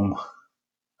platform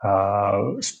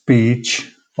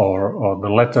speech or the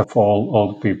letter for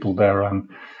all the people there.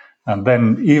 And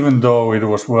then, even though it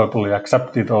was verbally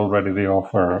accepted already, the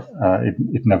offer,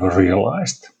 it never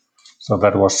realized. So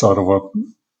that was sort of a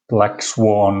black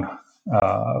swan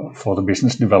for the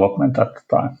business development at the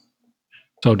time.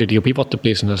 So did you pivot the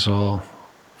business or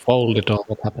fold it, or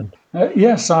what happened?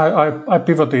 Yes, I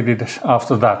pivoted it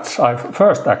after that.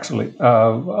 First, actually,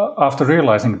 after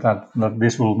realizing that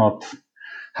this will not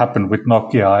happen with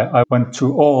Nokia, I went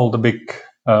to all the big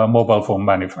mobile phone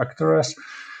manufacturers,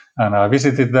 and I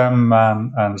visited them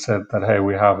and said that, hey,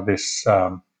 we have this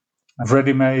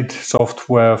ready-made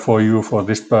software for you for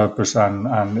this purpose,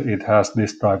 and it has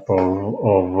this type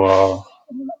of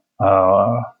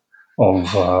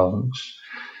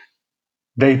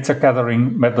data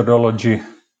gathering methodology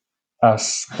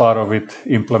as part of it,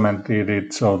 implemented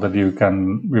it so that you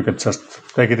can just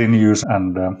take it in use,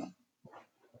 and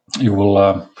you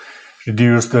will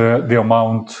reduce the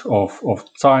amount of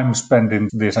time spent in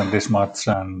this and this much,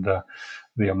 and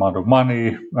the amount of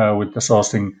money with the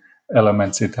sourcing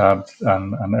elements it had,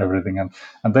 and everything.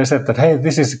 And they said that, hey,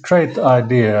 this is a great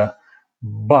idea,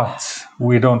 but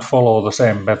we don't follow the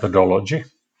same methodology.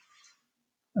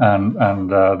 And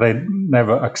they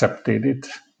never accepted it,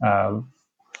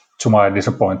 to my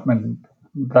disappointment.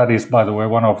 That is, by the way,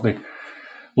 one of the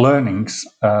learnings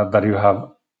that you have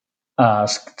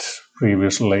asked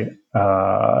previously.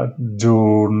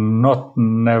 Do not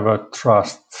never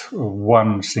trust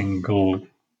one single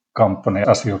company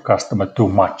as your customer too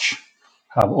much.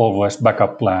 Have always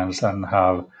backup plans and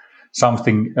have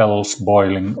something else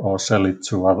boiling, or sell it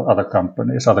to other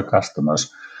companies, other customers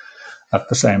at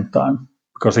the same time.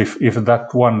 Because if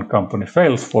that one company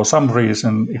fails for some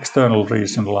reason, external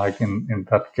reason, like in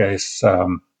that case,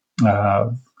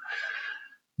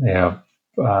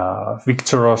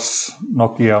 Victoros,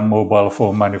 Nokia mobile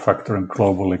phone manufacturing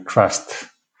globally crashed,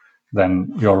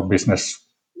 then your business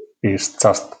is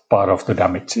just part of the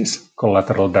damages,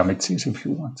 collateral damages, if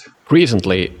you want.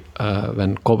 Recently,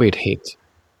 when COVID hit,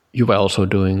 you were also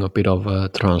doing a bit of a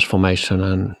transformation,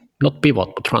 and not pivot,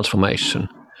 but transformation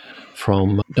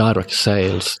from direct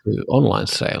sales to online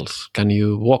sales. Can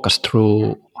you walk us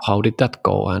through how did that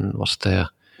go, and was there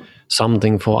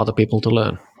something for other people to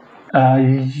learn?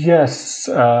 Yes.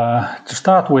 To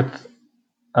start with,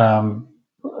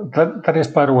 that is,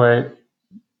 by the way,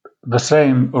 the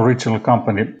same original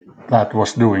company that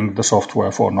was doing the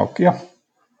software for Nokia.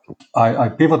 I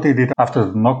pivoted it after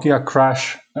the Nokia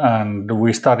crash, and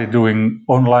we started doing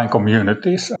online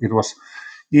communities. It was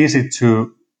easy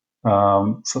to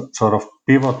sort of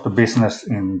pivot the business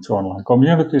into online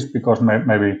communities, because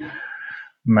maybe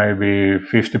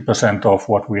 50% of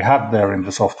what we had there in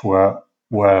the software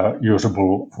were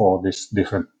usable for this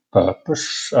different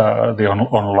purpose. The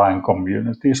online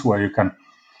communities, where you can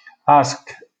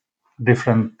ask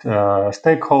different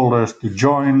stakeholders to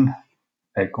join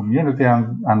a community,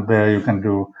 and there you can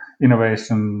do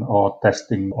innovation or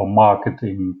testing or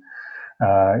marketing,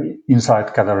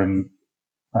 insight gathering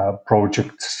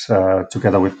projects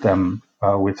together with them,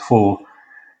 with full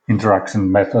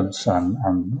interaction methods, and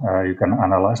you can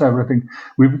analyze everything.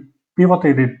 We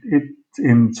pivoted it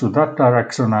into that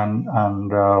direction, and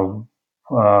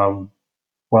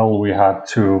we had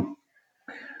to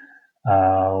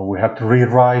We had to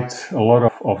rewrite a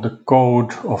lot of the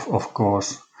code, of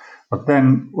course. But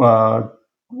then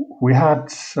we had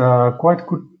quite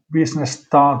good business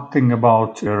starting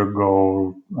about a year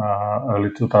ago,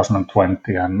 early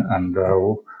 2020, and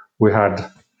we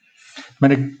had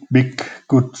many big,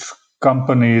 good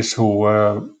companies who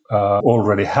were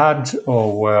already had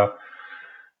or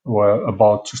were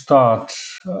about to start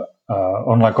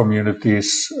online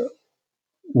communities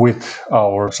with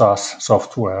our SaaS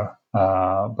software.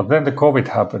 But then the COVID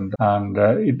happened, and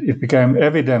it became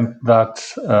evident that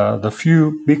the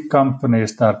few big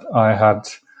companies that I had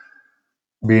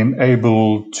been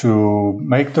able to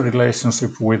make the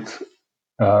relationship with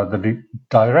the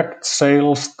direct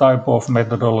sales type of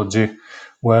methodology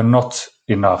were not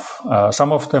enough.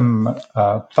 Some of them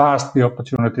passed the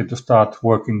opportunity to start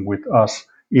working with us,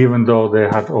 even though they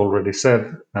had already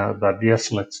said that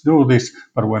yes, let's do this.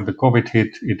 But when the COVID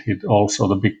hit, it hit also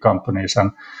the big companies,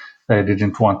 and they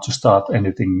didn't want to start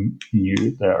anything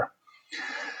new there.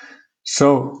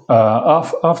 So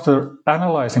after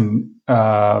analyzing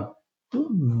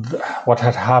what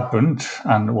had happened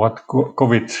and what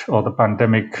COVID or the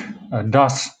pandemic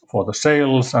does for the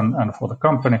sales and for the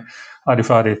company, I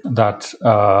decided that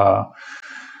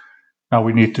now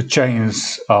we need to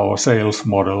change our sales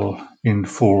model in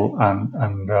full.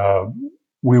 And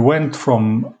we went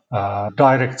from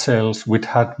direct sales, which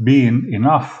had been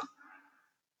enough,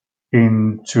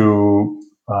 into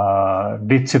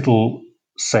digital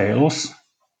sales.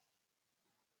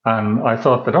 And I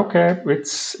thought that, okay,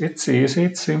 it's easy,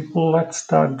 it's simple, let's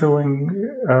start doing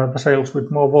the sales with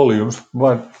more volumes.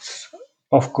 But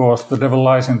of course, the devil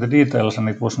lies in the details, and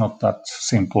it was not that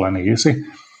simple and easy.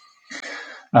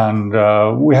 And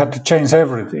we had to change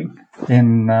everything.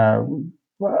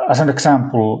 As an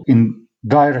example, in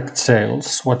direct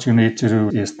sales, what you need to do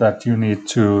is that you need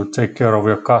to take care of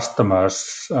your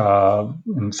customers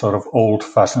in sort of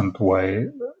old-fashioned way,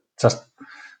 just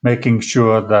making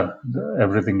sure that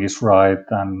everything is right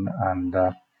and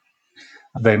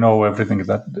they know everything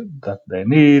that they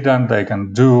need, and they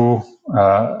can do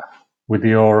with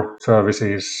your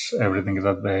services everything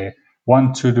that they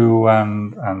want to do,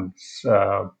 and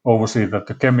oversee that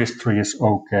the chemistry is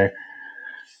okay.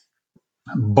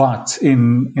 But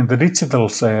in the digital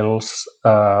sales,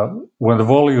 when the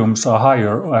volumes are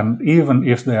higher, and even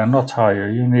if they are not higher,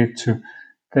 you need to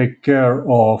take care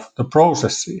of the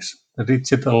processes, the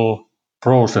digital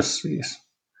processes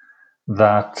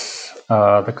that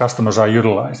the customers are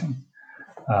utilizing.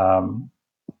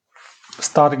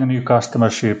 Starting a new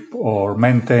customership or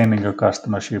maintaining a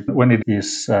customership, when it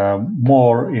is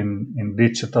more in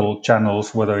digital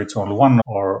channels, whether it's only one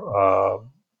or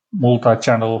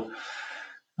multi-channel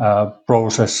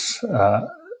process,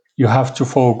 you have to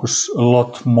focus a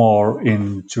lot more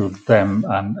into them,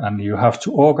 and you have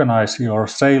to organize your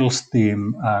sales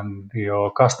team and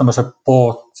your customer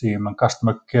support team and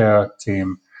customer care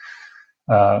team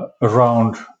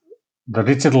around the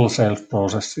digital sales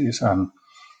processes.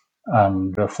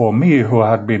 And for me, who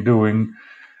had been doing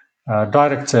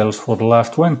direct sales for the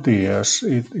last 20 years,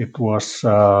 it was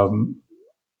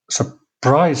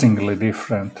surprisingly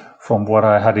different from what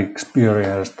I had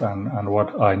experienced and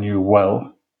what I knew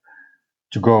well,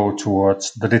 to go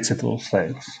towards the digital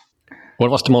sales.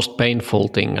 What was the most painful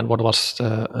thing, and what was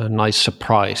a nice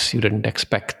surprise you didn't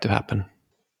expect to happen?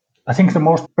 I think the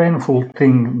most painful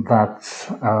thing that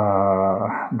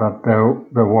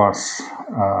there was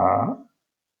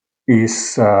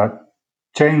is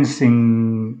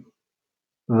changing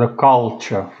the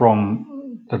culture from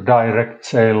the direct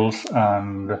sales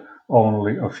and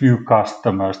only a few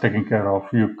customers, taking care of a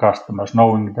few customers,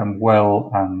 knowing them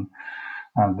well, and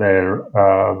their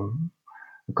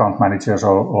account managers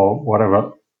or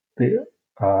whatever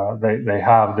they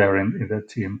have there in the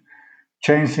team.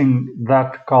 Changing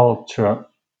that culture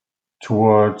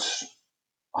towards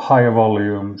higher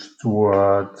volumes,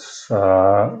 towards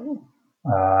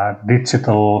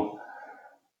digital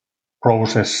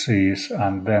processes,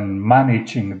 and then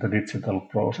managing the digital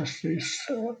processes.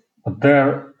 But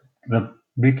there, the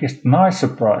biggest nice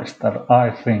surprise that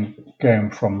I think came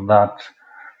from that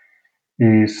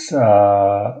is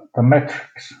the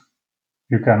metrics.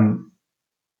 You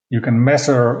can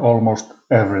measure almost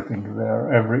everything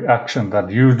there, every action that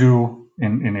you do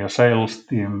in your sales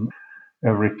team,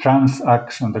 every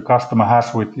transaction the customer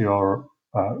has with your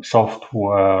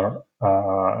software.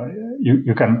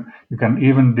 You can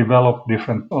even develop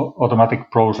different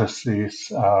automatic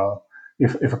processes.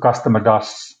 If a customer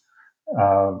does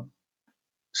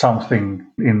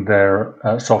something in their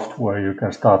software, you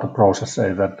can start a process,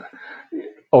 say that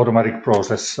automatic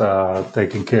process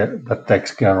that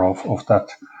takes care of that.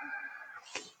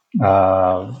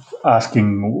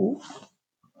 asking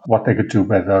what they could do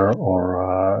better,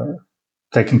 or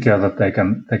taking care that they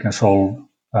can solve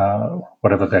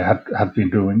whatever they had been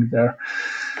doing there.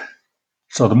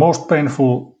 So the most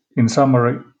painful, in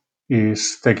summary,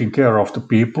 is taking care of the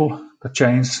people, the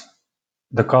change,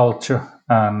 the culture,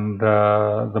 and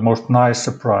the most nice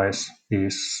surprise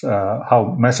is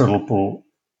how measurable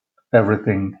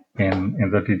everything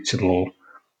in the digital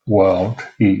world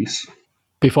is.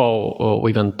 Before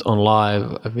we went on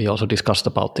live, we also discussed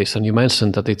about this, and you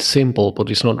mentioned that it's simple, but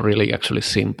it's not really actually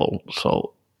simple.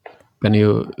 So can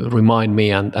you remind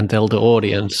me and tell the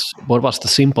audience what was the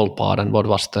simple part and what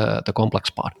was the complex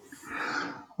part?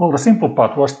 Well, the simple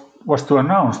part was to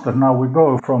announce that now we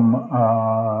go from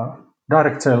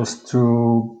direct sales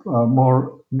to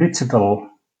more digital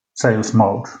sales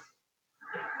mode.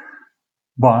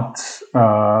 But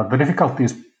the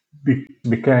difficulties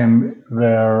became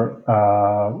there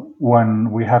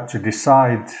when we had to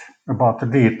decide about the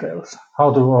details,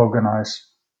 how to organize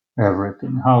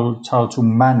everything, how to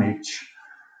manage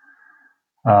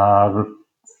the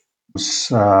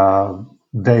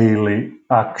daily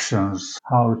actions,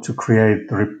 how to create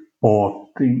the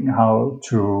reporting, how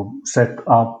to set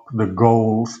up the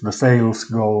goals, the sales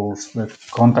goals, the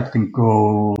contacting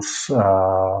goals,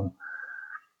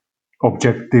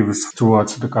 objectives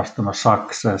towards the customer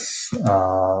success.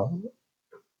 I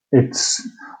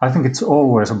think it's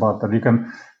always about that. You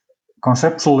can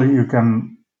conceptually you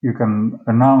can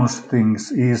announce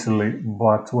things easily,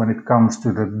 but when it comes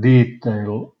to the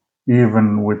detail,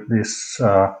 even with this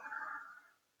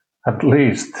at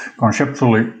least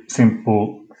conceptually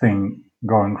simple thing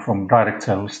going from direct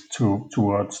sales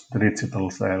towards the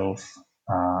digital sales,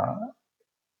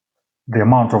 the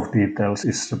amount of details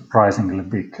is surprisingly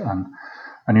big, and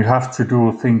you have to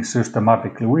do things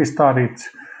systematically. We started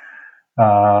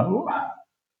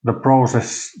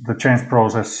the change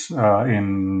process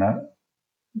in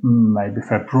maybe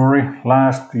February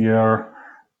last year,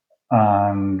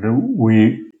 and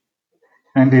we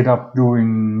ended up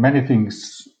doing many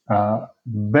things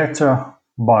better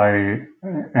by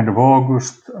end of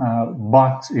August,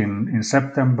 but in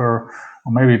September,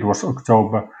 or maybe it was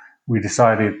October, we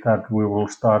decided that we will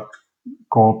start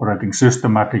cooperating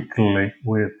systematically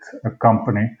with a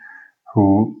company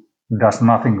who does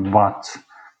nothing but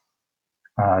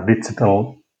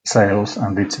digital sales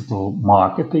and digital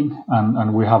marketing,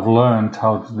 and we have learned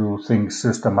how to do things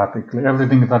systematically.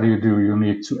 Everything that you do, you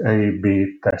need to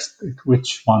A/B test it,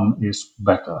 which one is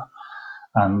better,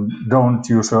 and don't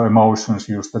use your emotions,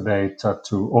 use the data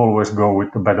to always go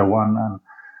with the better one,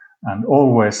 and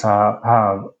always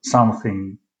have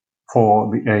something for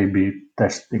the A/B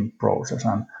testing process.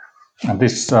 And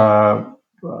this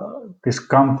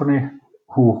company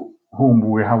whom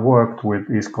we have worked with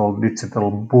is called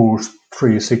Digital Boost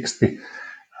 360.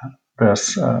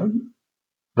 There's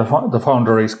the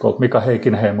founder is called Mika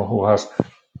Heikinheimo,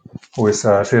 who is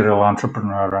a serial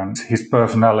entrepreneur, and his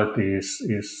personality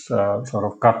is sort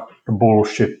of cut the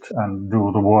bullshit and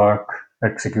do the work,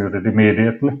 execute it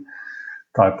immediately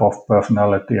type of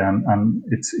personality, and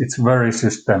it's very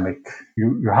systemic.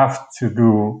 You have to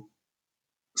do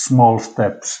small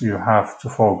steps, you have to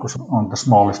focus on the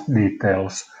smallest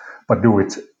details, but do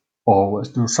it always.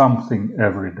 Do something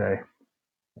every day.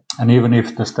 And even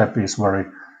if the step is very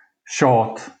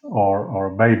short or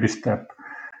a baby step,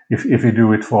 if you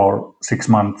do it for 6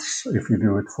 months, if you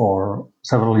do it for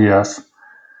several years,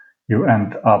 you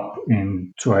end up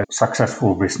into a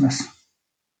successful business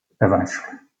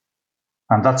eventually.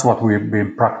 And that's what we've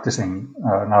been practicing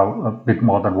now a bit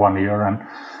more than 1 year.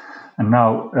 And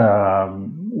now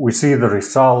we see the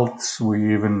results.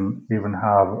 We even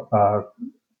have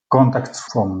contacts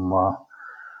from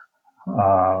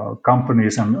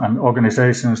companies and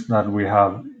organizations that we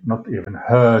have not even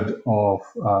heard of.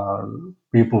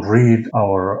 People read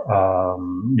our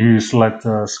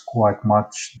newsletters quite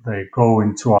much. They go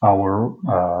into our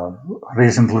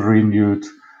recently renewed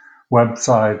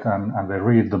website and they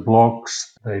read the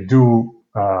blogs. They do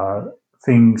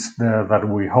things there that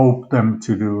we hope them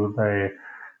to do. They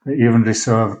even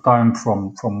reserve time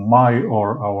from my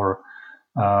or our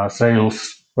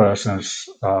salesperson's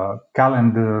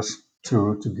calendars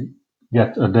to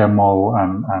get a demo,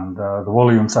 and the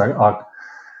volumes are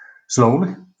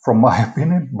slowly, from my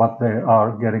opinion, but they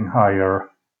are getting higher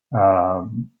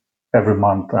every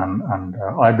month, and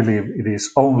I believe it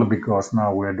is only because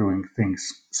now we're doing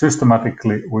things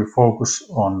systematically. We focus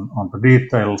on the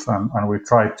details, and we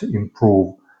try to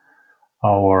improve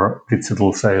our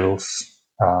digital sales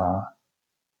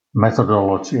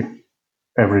methodology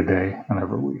every day and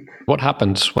every week. What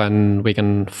happens when we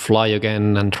can fly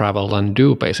again and travel and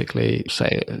do basically,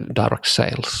 say, direct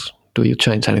sales? Do you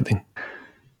change anything?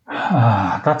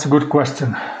 That's a good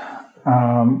question.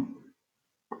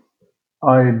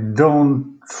 I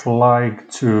don't like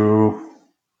to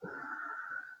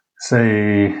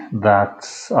say that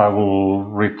I will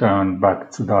return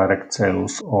back to direct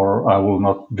sales or I will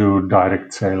not do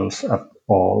direct sales at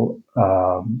all.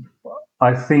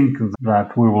 I think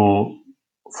that we will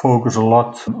focus a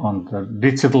lot on the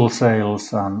digital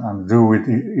sales and do it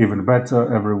even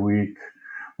better every week.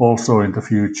 Also in the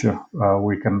future,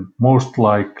 we can most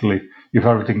likely, if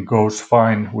everything goes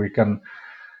fine, we can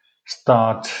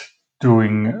start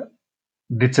doing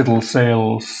digital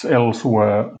sales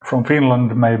elsewhere from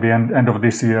Finland, maybe end of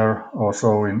this year or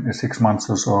so, in 6 months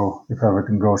or so, if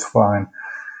everything goes fine.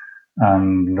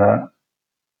 And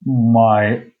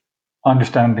my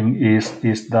understanding is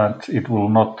that it will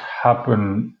not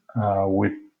happen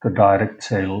with the direct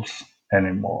sales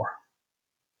anymore.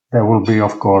 There will be,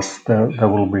 of course, there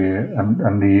will be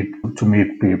a need to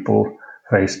meet people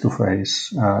face to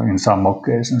face in some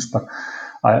occasions, but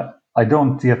I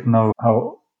don't yet know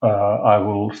how I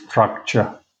will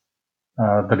structure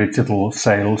the digital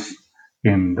sales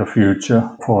in the future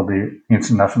for the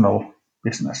international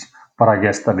business. But I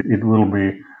guess that it will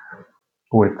be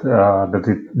with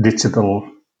the digital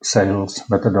sales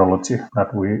methodology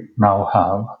that we now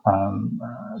have, and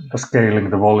the scaling,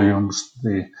 the volumes,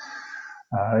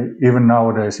 even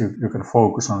nowadays you can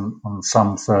focus on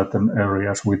some certain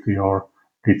areas with your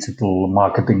digital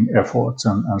marketing efforts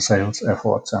and sales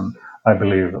efforts, and I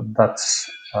believe that's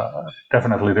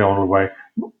definitely the only way,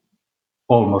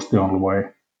 almost the only way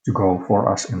to go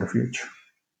for us in the future.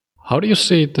 How do you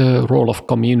see the role of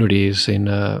communities in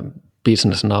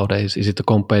business nowadays? Is it a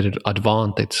competitive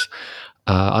advantage?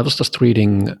 I was just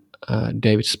reading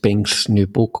David Spink's new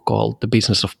book called The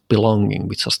Business of Belonging,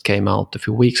 which just came out a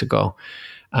few weeks ago.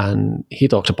 And he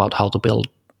talks about how to build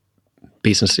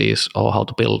businesses or how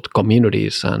to build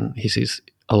communities. And he sees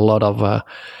a lot of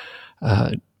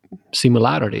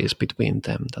similarities between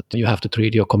them, that you have to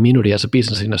treat your community as a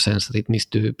business in a sense that it needs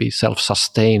to be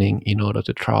self-sustaining in order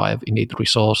to thrive. You need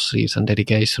resources and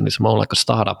dedication. It's more like a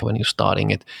startup when you're starting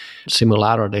it.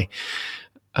 Similarity,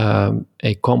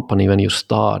 a company when you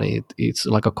start it, it's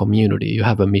like a community. You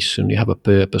have a mission, you have a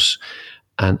purpose,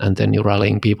 and then you're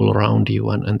rallying people around you,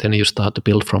 and then you start to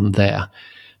build from there.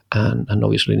 And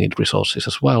obviously need resources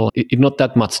as well. It's not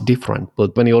that much different,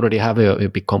 but when you already have a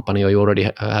big company or you're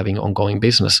already having ongoing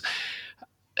business,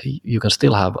 you can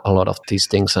still have a lot of these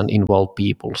things and involve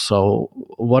people. So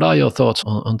what are your thoughts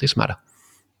on this matter?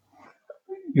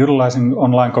 Utilizing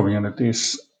online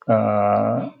communities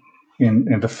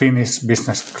in the Finnish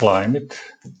business climate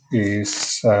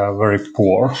is very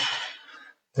poor.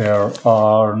 There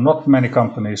are not many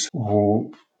companies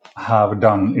who have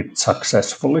done it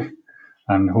successfully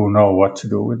and who know what to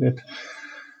do with it.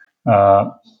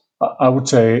 I would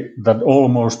say that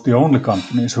almost the only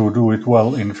companies who do it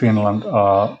well in Finland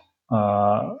are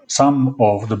some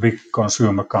of the big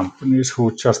consumer companies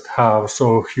who just have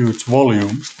so huge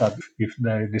volumes that if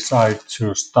they decide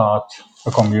to start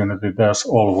a community, there's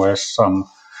always some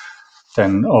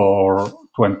 10 or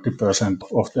 20%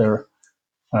 of their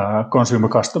consumer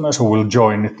customers who will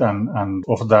join it, and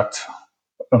of that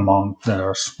amount,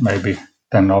 there's maybe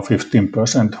 10 or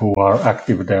 15% who are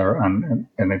active there, and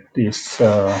it is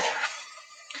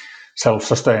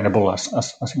self-sustainable,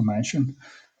 as you mentioned.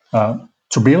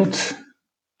 To build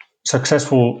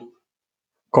successful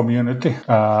community,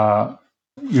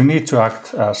 you need to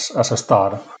act as a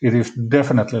startup. It is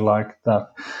definitely like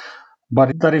that,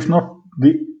 but that is not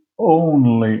the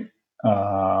only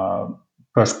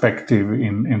perspective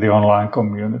in the online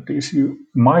communities. You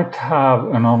might have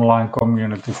an online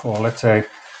community for, let's say,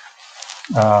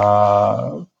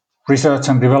 research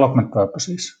and development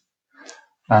purposes.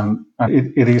 And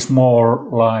it is more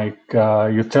like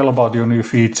you tell about your new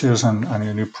features and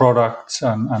your new products,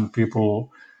 and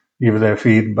people give their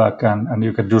feedback, and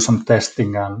you could do some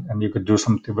testing, and you could do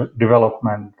some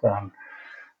development,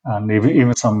 and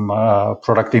even some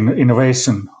product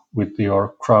innovation with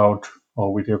your crowd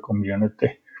or with your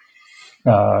community.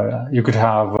 You could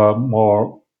have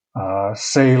more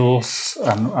sales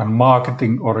and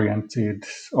marketing oriented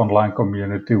online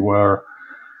community where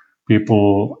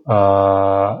people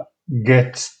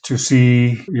get to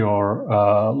see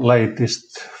your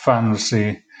latest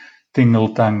fancy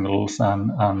tingle-tangles,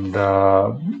 and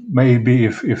maybe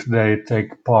if they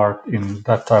take part in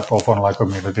that type of online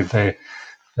community,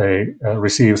 they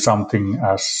receive something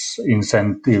as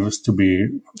incentives to be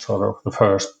sort of the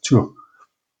first to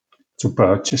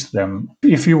purchase them.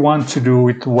 If you want to do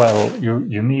it well,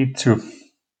 you need to.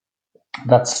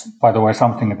 That's, by the way,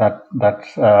 something that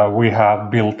we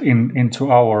have built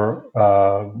into our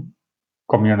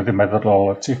community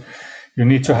methodology. You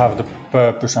need to have the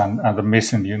purpose and the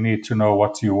mission. You need to know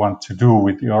what you want to do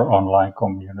with your online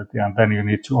community, and then you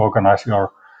need to organize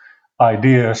your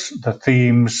ideas, the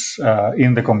themes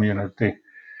in the community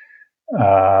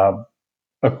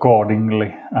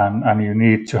accordingly, and you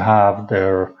need to have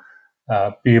there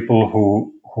people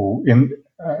who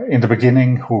in the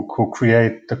beginning who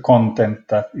create the content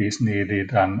that is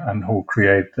needed and who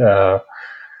create the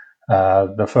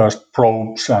first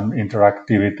probes and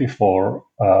interactivity for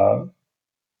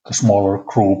the smaller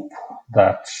group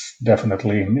that's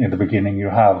definitely in the beginning you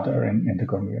have there in the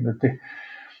community.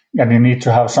 And you need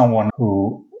to have someone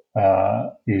who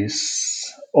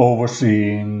is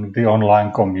overseeing the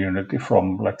online community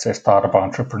from, let's say, startup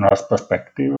entrepreneurs'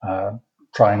 perspective,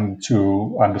 trying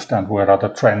to understand where are the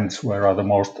trends, where are the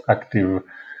most active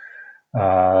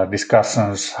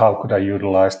discussions, how could I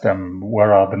utilize them,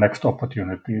 where are the next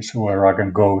opportunities, where I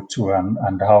can go to,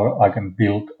 and how I can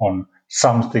build on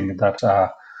something that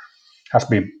has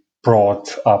been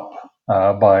brought up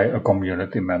by a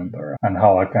community member, and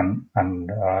how I can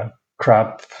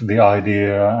grab the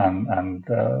idea and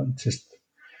just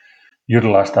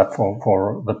utilize that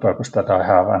for the purpose that I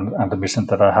have and the mission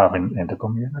that I have in the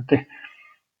community.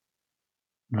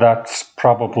 That's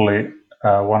probably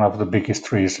one of the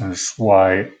biggest reasons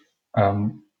why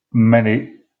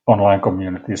many online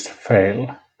communities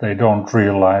fail. They don't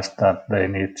realize that they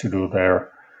need to do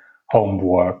their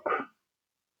homework,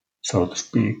 so to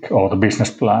speak, or the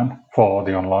business plan for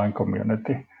the online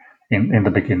community in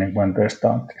the beginning when they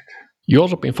started. You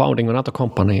also been founding another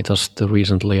company just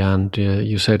recently, and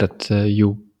you say that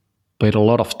you paid a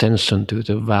lot of attention to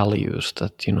the values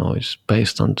that is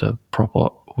based on the proper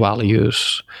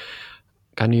values.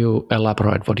 Can you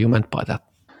elaborate what you meant by that?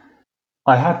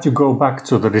 I had to go back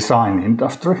to the design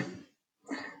industry.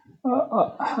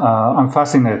 I'm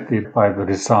fascinated by the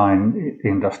design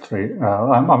industry.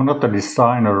 I'm not a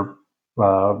designer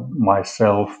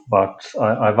myself, but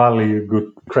I value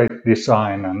great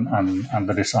design and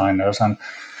the designers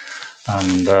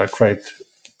and great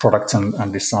products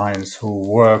and designs who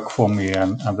work for me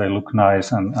and they look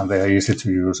nice and they are easy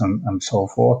to use and so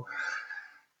forth.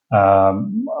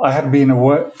 I had been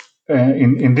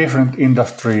in different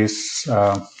industries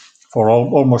for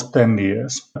almost 10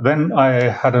 years. Then I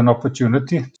had an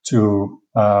opportunity to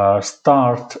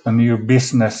start a new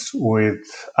business with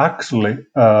actually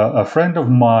a friend of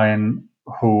mine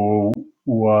who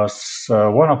was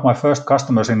one of my first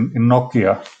customers in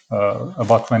Nokia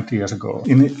about 20 years ago.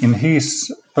 In his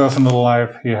personal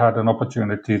life, he had an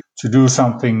opportunity to do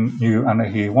something new and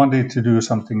he wanted to do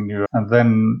something new. And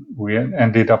then we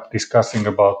ended up discussing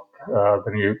about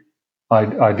the new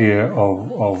idea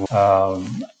of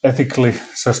ethically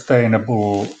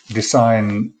sustainable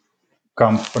design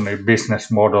company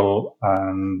business model,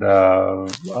 and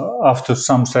after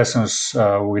some sessions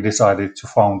we decided to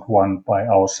found one by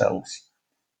ourselves,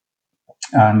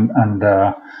 and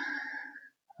there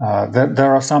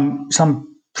are some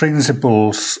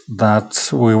principles that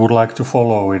we would like to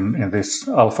follow in this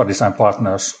Alpha Design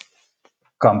Partners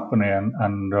company,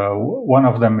 and one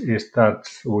of them is that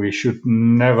we should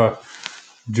never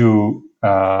do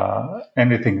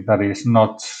anything that is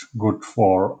not good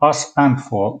for us and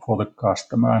for the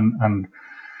customer. And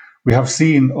we have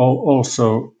seen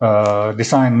also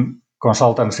design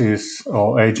consultancies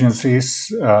or agencies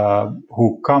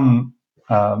who come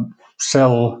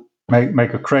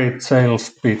make a great sales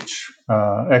pitch,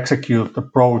 execute the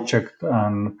project,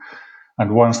 and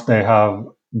once they have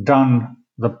done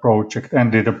the project,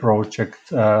 ended the project,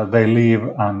 they leave,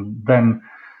 and then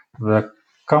the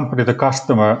company, the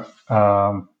customer,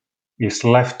 is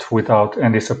left without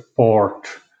any support,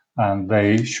 and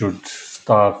they should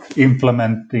start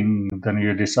implementing the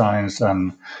new designs,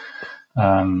 and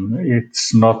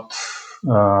it's not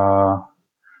a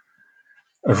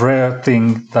rare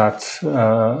thing that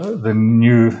the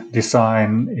new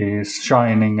design is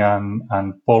shining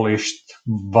and polished,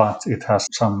 but it has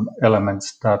some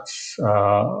elements that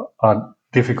are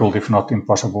difficult, if not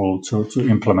impossible, to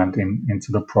implement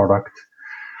into the product.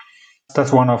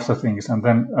 That's one of the things. And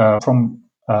then from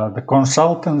the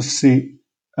consultancy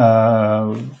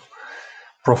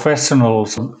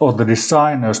professionals or the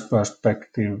designer's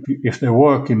perspective, if they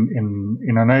work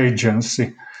in an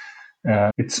agency,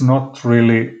 it's not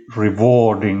really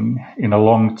rewarding in a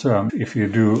long term. If you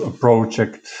do a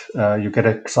project, you get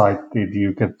excited,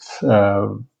 you get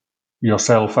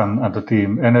yourself and the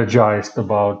team energized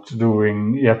about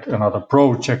doing yet another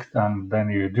project, and then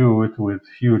you do it with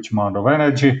huge amount of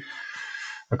energy,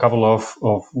 a couple of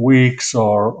weeks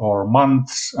or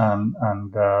months, and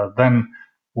then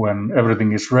when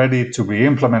everything is ready to be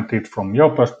implemented from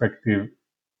your perspective,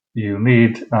 you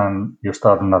need and you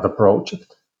start another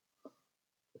project.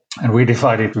 And we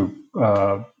decided to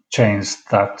change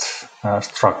that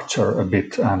structure a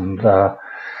bit, and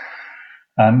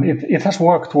it has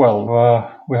worked well.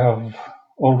 We have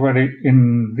already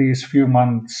in these few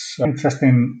months interest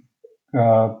in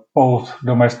both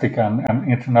domestic and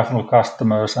international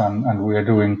customers, and we are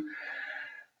doing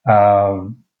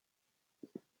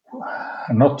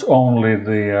not only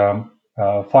the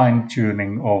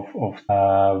fine-tuning of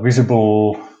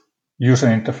visible user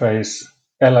interface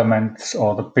elements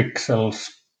or the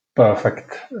pixels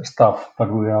perfect stuff,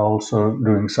 but we are also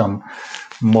doing some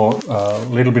more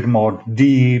little bit more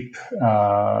deep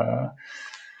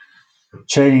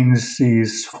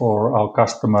changes for our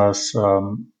customers,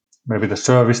 maybe the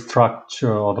service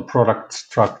structure or the product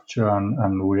structure,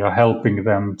 and we are helping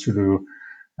them to do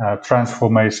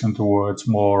transformation towards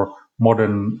more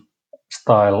modern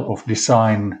style of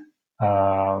design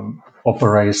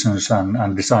operations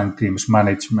and design teams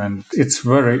management. It's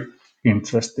very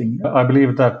interesting. I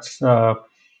believe that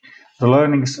the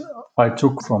learnings I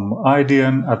took from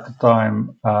IDEON at the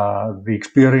time, the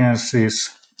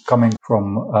experiences coming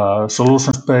from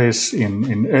solution space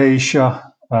in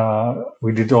Asia,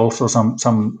 we did also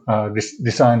some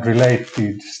design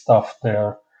related stuff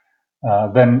there.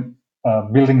 Then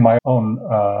building my own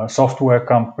software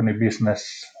company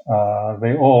business,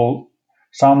 they all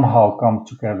somehow come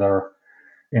together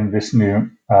in this new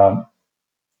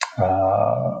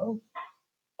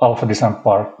Alpha Design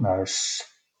Partners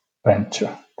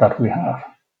venture that we have.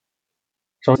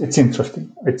 So it's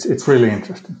interesting. It's really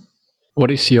interesting. What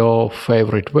is your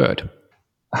favorite word?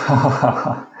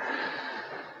 I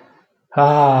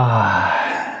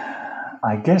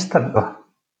guess that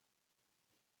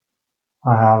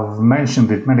I have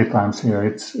mentioned it many times here.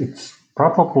 It's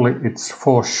probably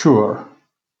for sure.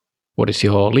 What is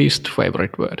your least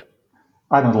favorite word?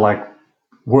 I don't like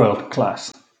world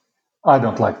class. I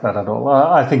don't like that at all.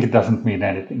 I think it doesn't mean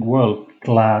anything. World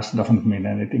class doesn't mean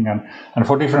anything, and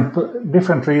for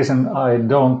different reason, I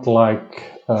don't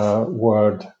like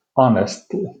word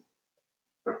honestly.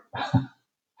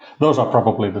 Those are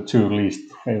probably the two least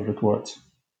favorite words.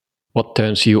 What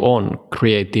turns you on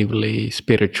creatively,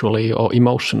 spiritually, or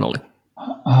emotionally?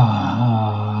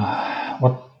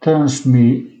 What turns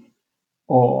me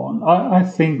on? I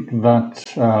think that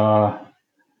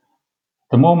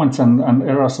the moments and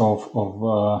eras of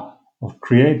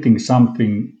creating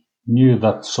something new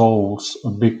that solves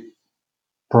a big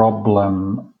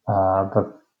problem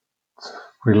that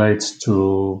relates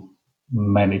to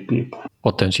many people.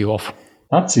 What turns you off?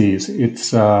 That's easy.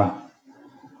 It's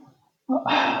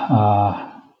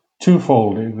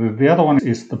twofold. The other one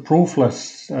is the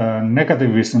proofless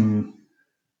negativism,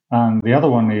 and the other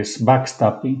one is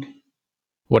backstabbing.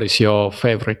 What is your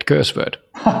favorite curse word?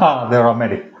 There are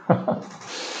many.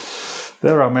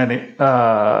 There are many.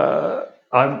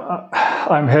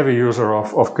 I'm heavy user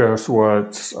of curse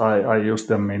words. I use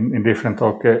them in different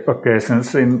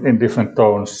occasions, in different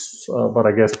tones. But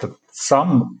I guess that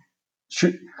some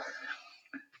should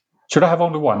I have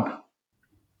only one?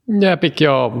 Yeah, pick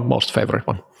your most favorite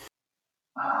one.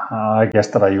 I guess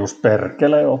that I use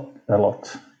perkele a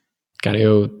lot. Can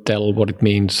you tell what it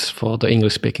means for the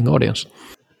English-speaking audience?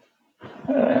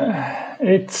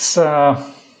 It's the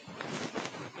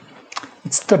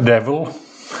devil.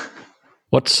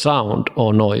 What sound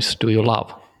or noise do you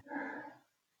love?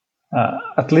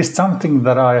 At least something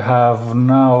that I have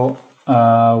now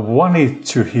wanted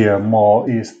to hear more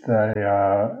is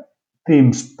the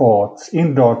team sports,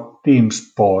 indoor team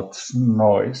sports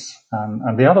noise.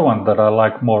 And the other one that I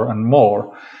like more and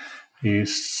more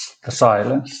is the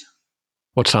silence.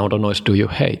 What sound or noise do you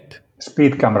hate?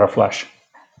 Speed camera flash.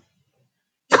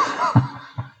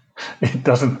 It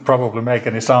doesn't probably make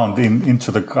any sound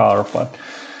into the car, but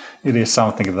it is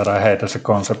something that I hate as a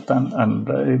concept, and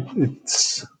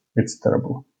it's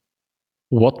terrible.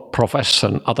 What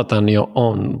profession other than your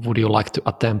own would you like to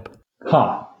attempt?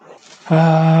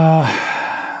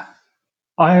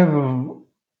 I've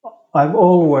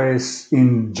always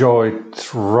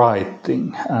enjoyed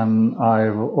writing, and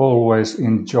I've always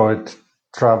enjoyed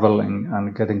traveling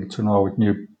and getting to know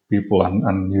new people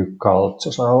and new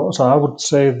cultures. So I would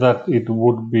say that it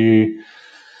would be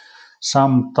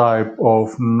some type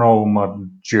of nomad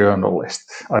journalist.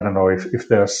 I don't know if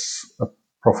there's a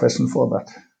profession for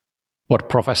that. What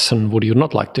profession would you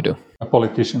not like to do? A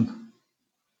politician.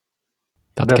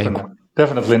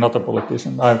 Definitely not a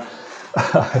politician.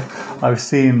 I've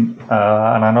seen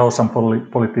and I know some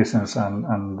politicians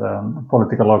and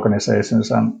political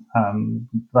organizations, and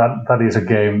that is a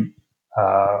game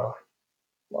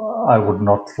I would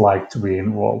not like to be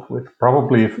involved with.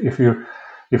 Probably if you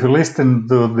listen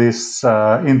to this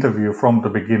interview from the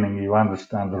beginning, you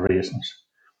understand the reasons.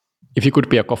 If you could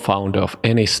be a co-founder of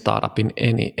any startup in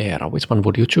any era, which one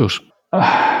would you choose?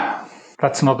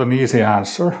 That's not an easy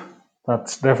answer.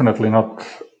 That's definitely not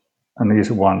an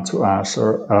easy one to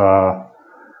answer.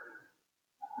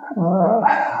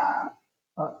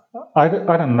 I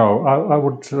don't know.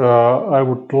 I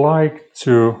would like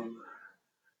to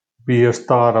be a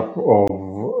startup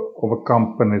of a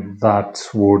company that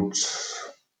would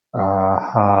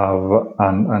have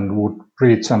and would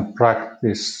preach and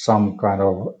practice some kind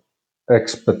of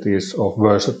expertise of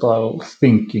versatile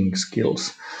thinking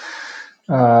skills.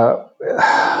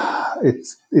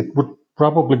 It would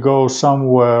probably go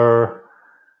somewhere.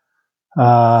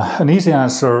 An easy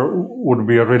answer would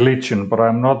be a religion, but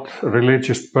I'm not a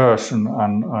religious person,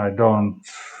 and I don't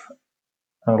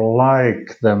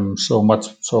like them so much.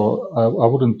 So I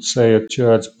wouldn't say a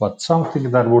church, but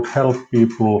something that would help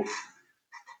people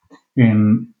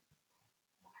in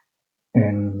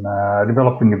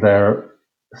developing their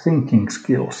thinking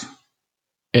skills.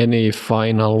 Any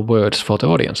final words for the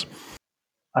audience?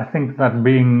 I think that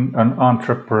being an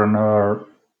entrepreneur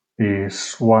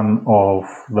is one of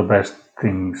the best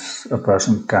things a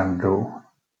person can do.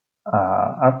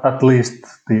 At least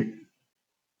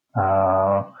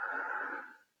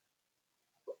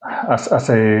as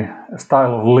a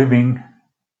style of living,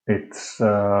 it's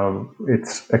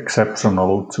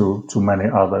exceptional to many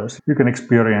others. You can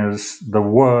experience the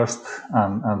worst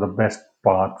and the best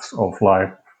parts of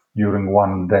life during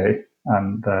one day,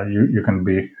 and you can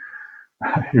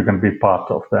be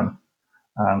part of them.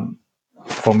 And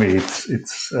for me,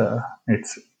 it's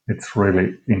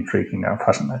really intriguing and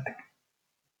fascinating.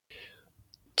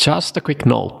 Just a quick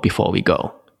note before we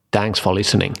go. Thanks for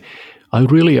listening. I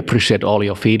really appreciate all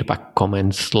your feedback,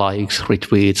 comments, likes,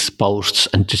 retweets, posts,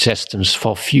 and suggestions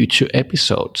for future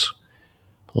episodes.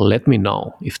 Let me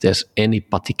know if there's any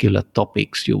particular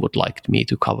topics you would like me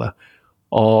to cover,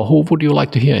 or who would you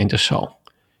like to hear in the show.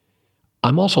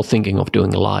 I'm also thinking of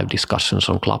doing live discussions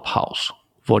on Clubhouse.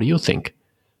 What do you think?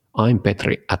 I'm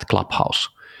Petri at Clubhouse.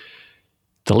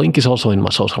 The link is also in my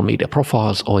social media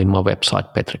profiles or in my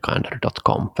website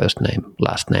petrikander.com, first name,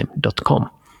 last name.com.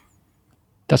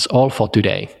 That's all for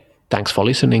today. Thanks for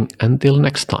listening. Until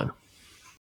next time.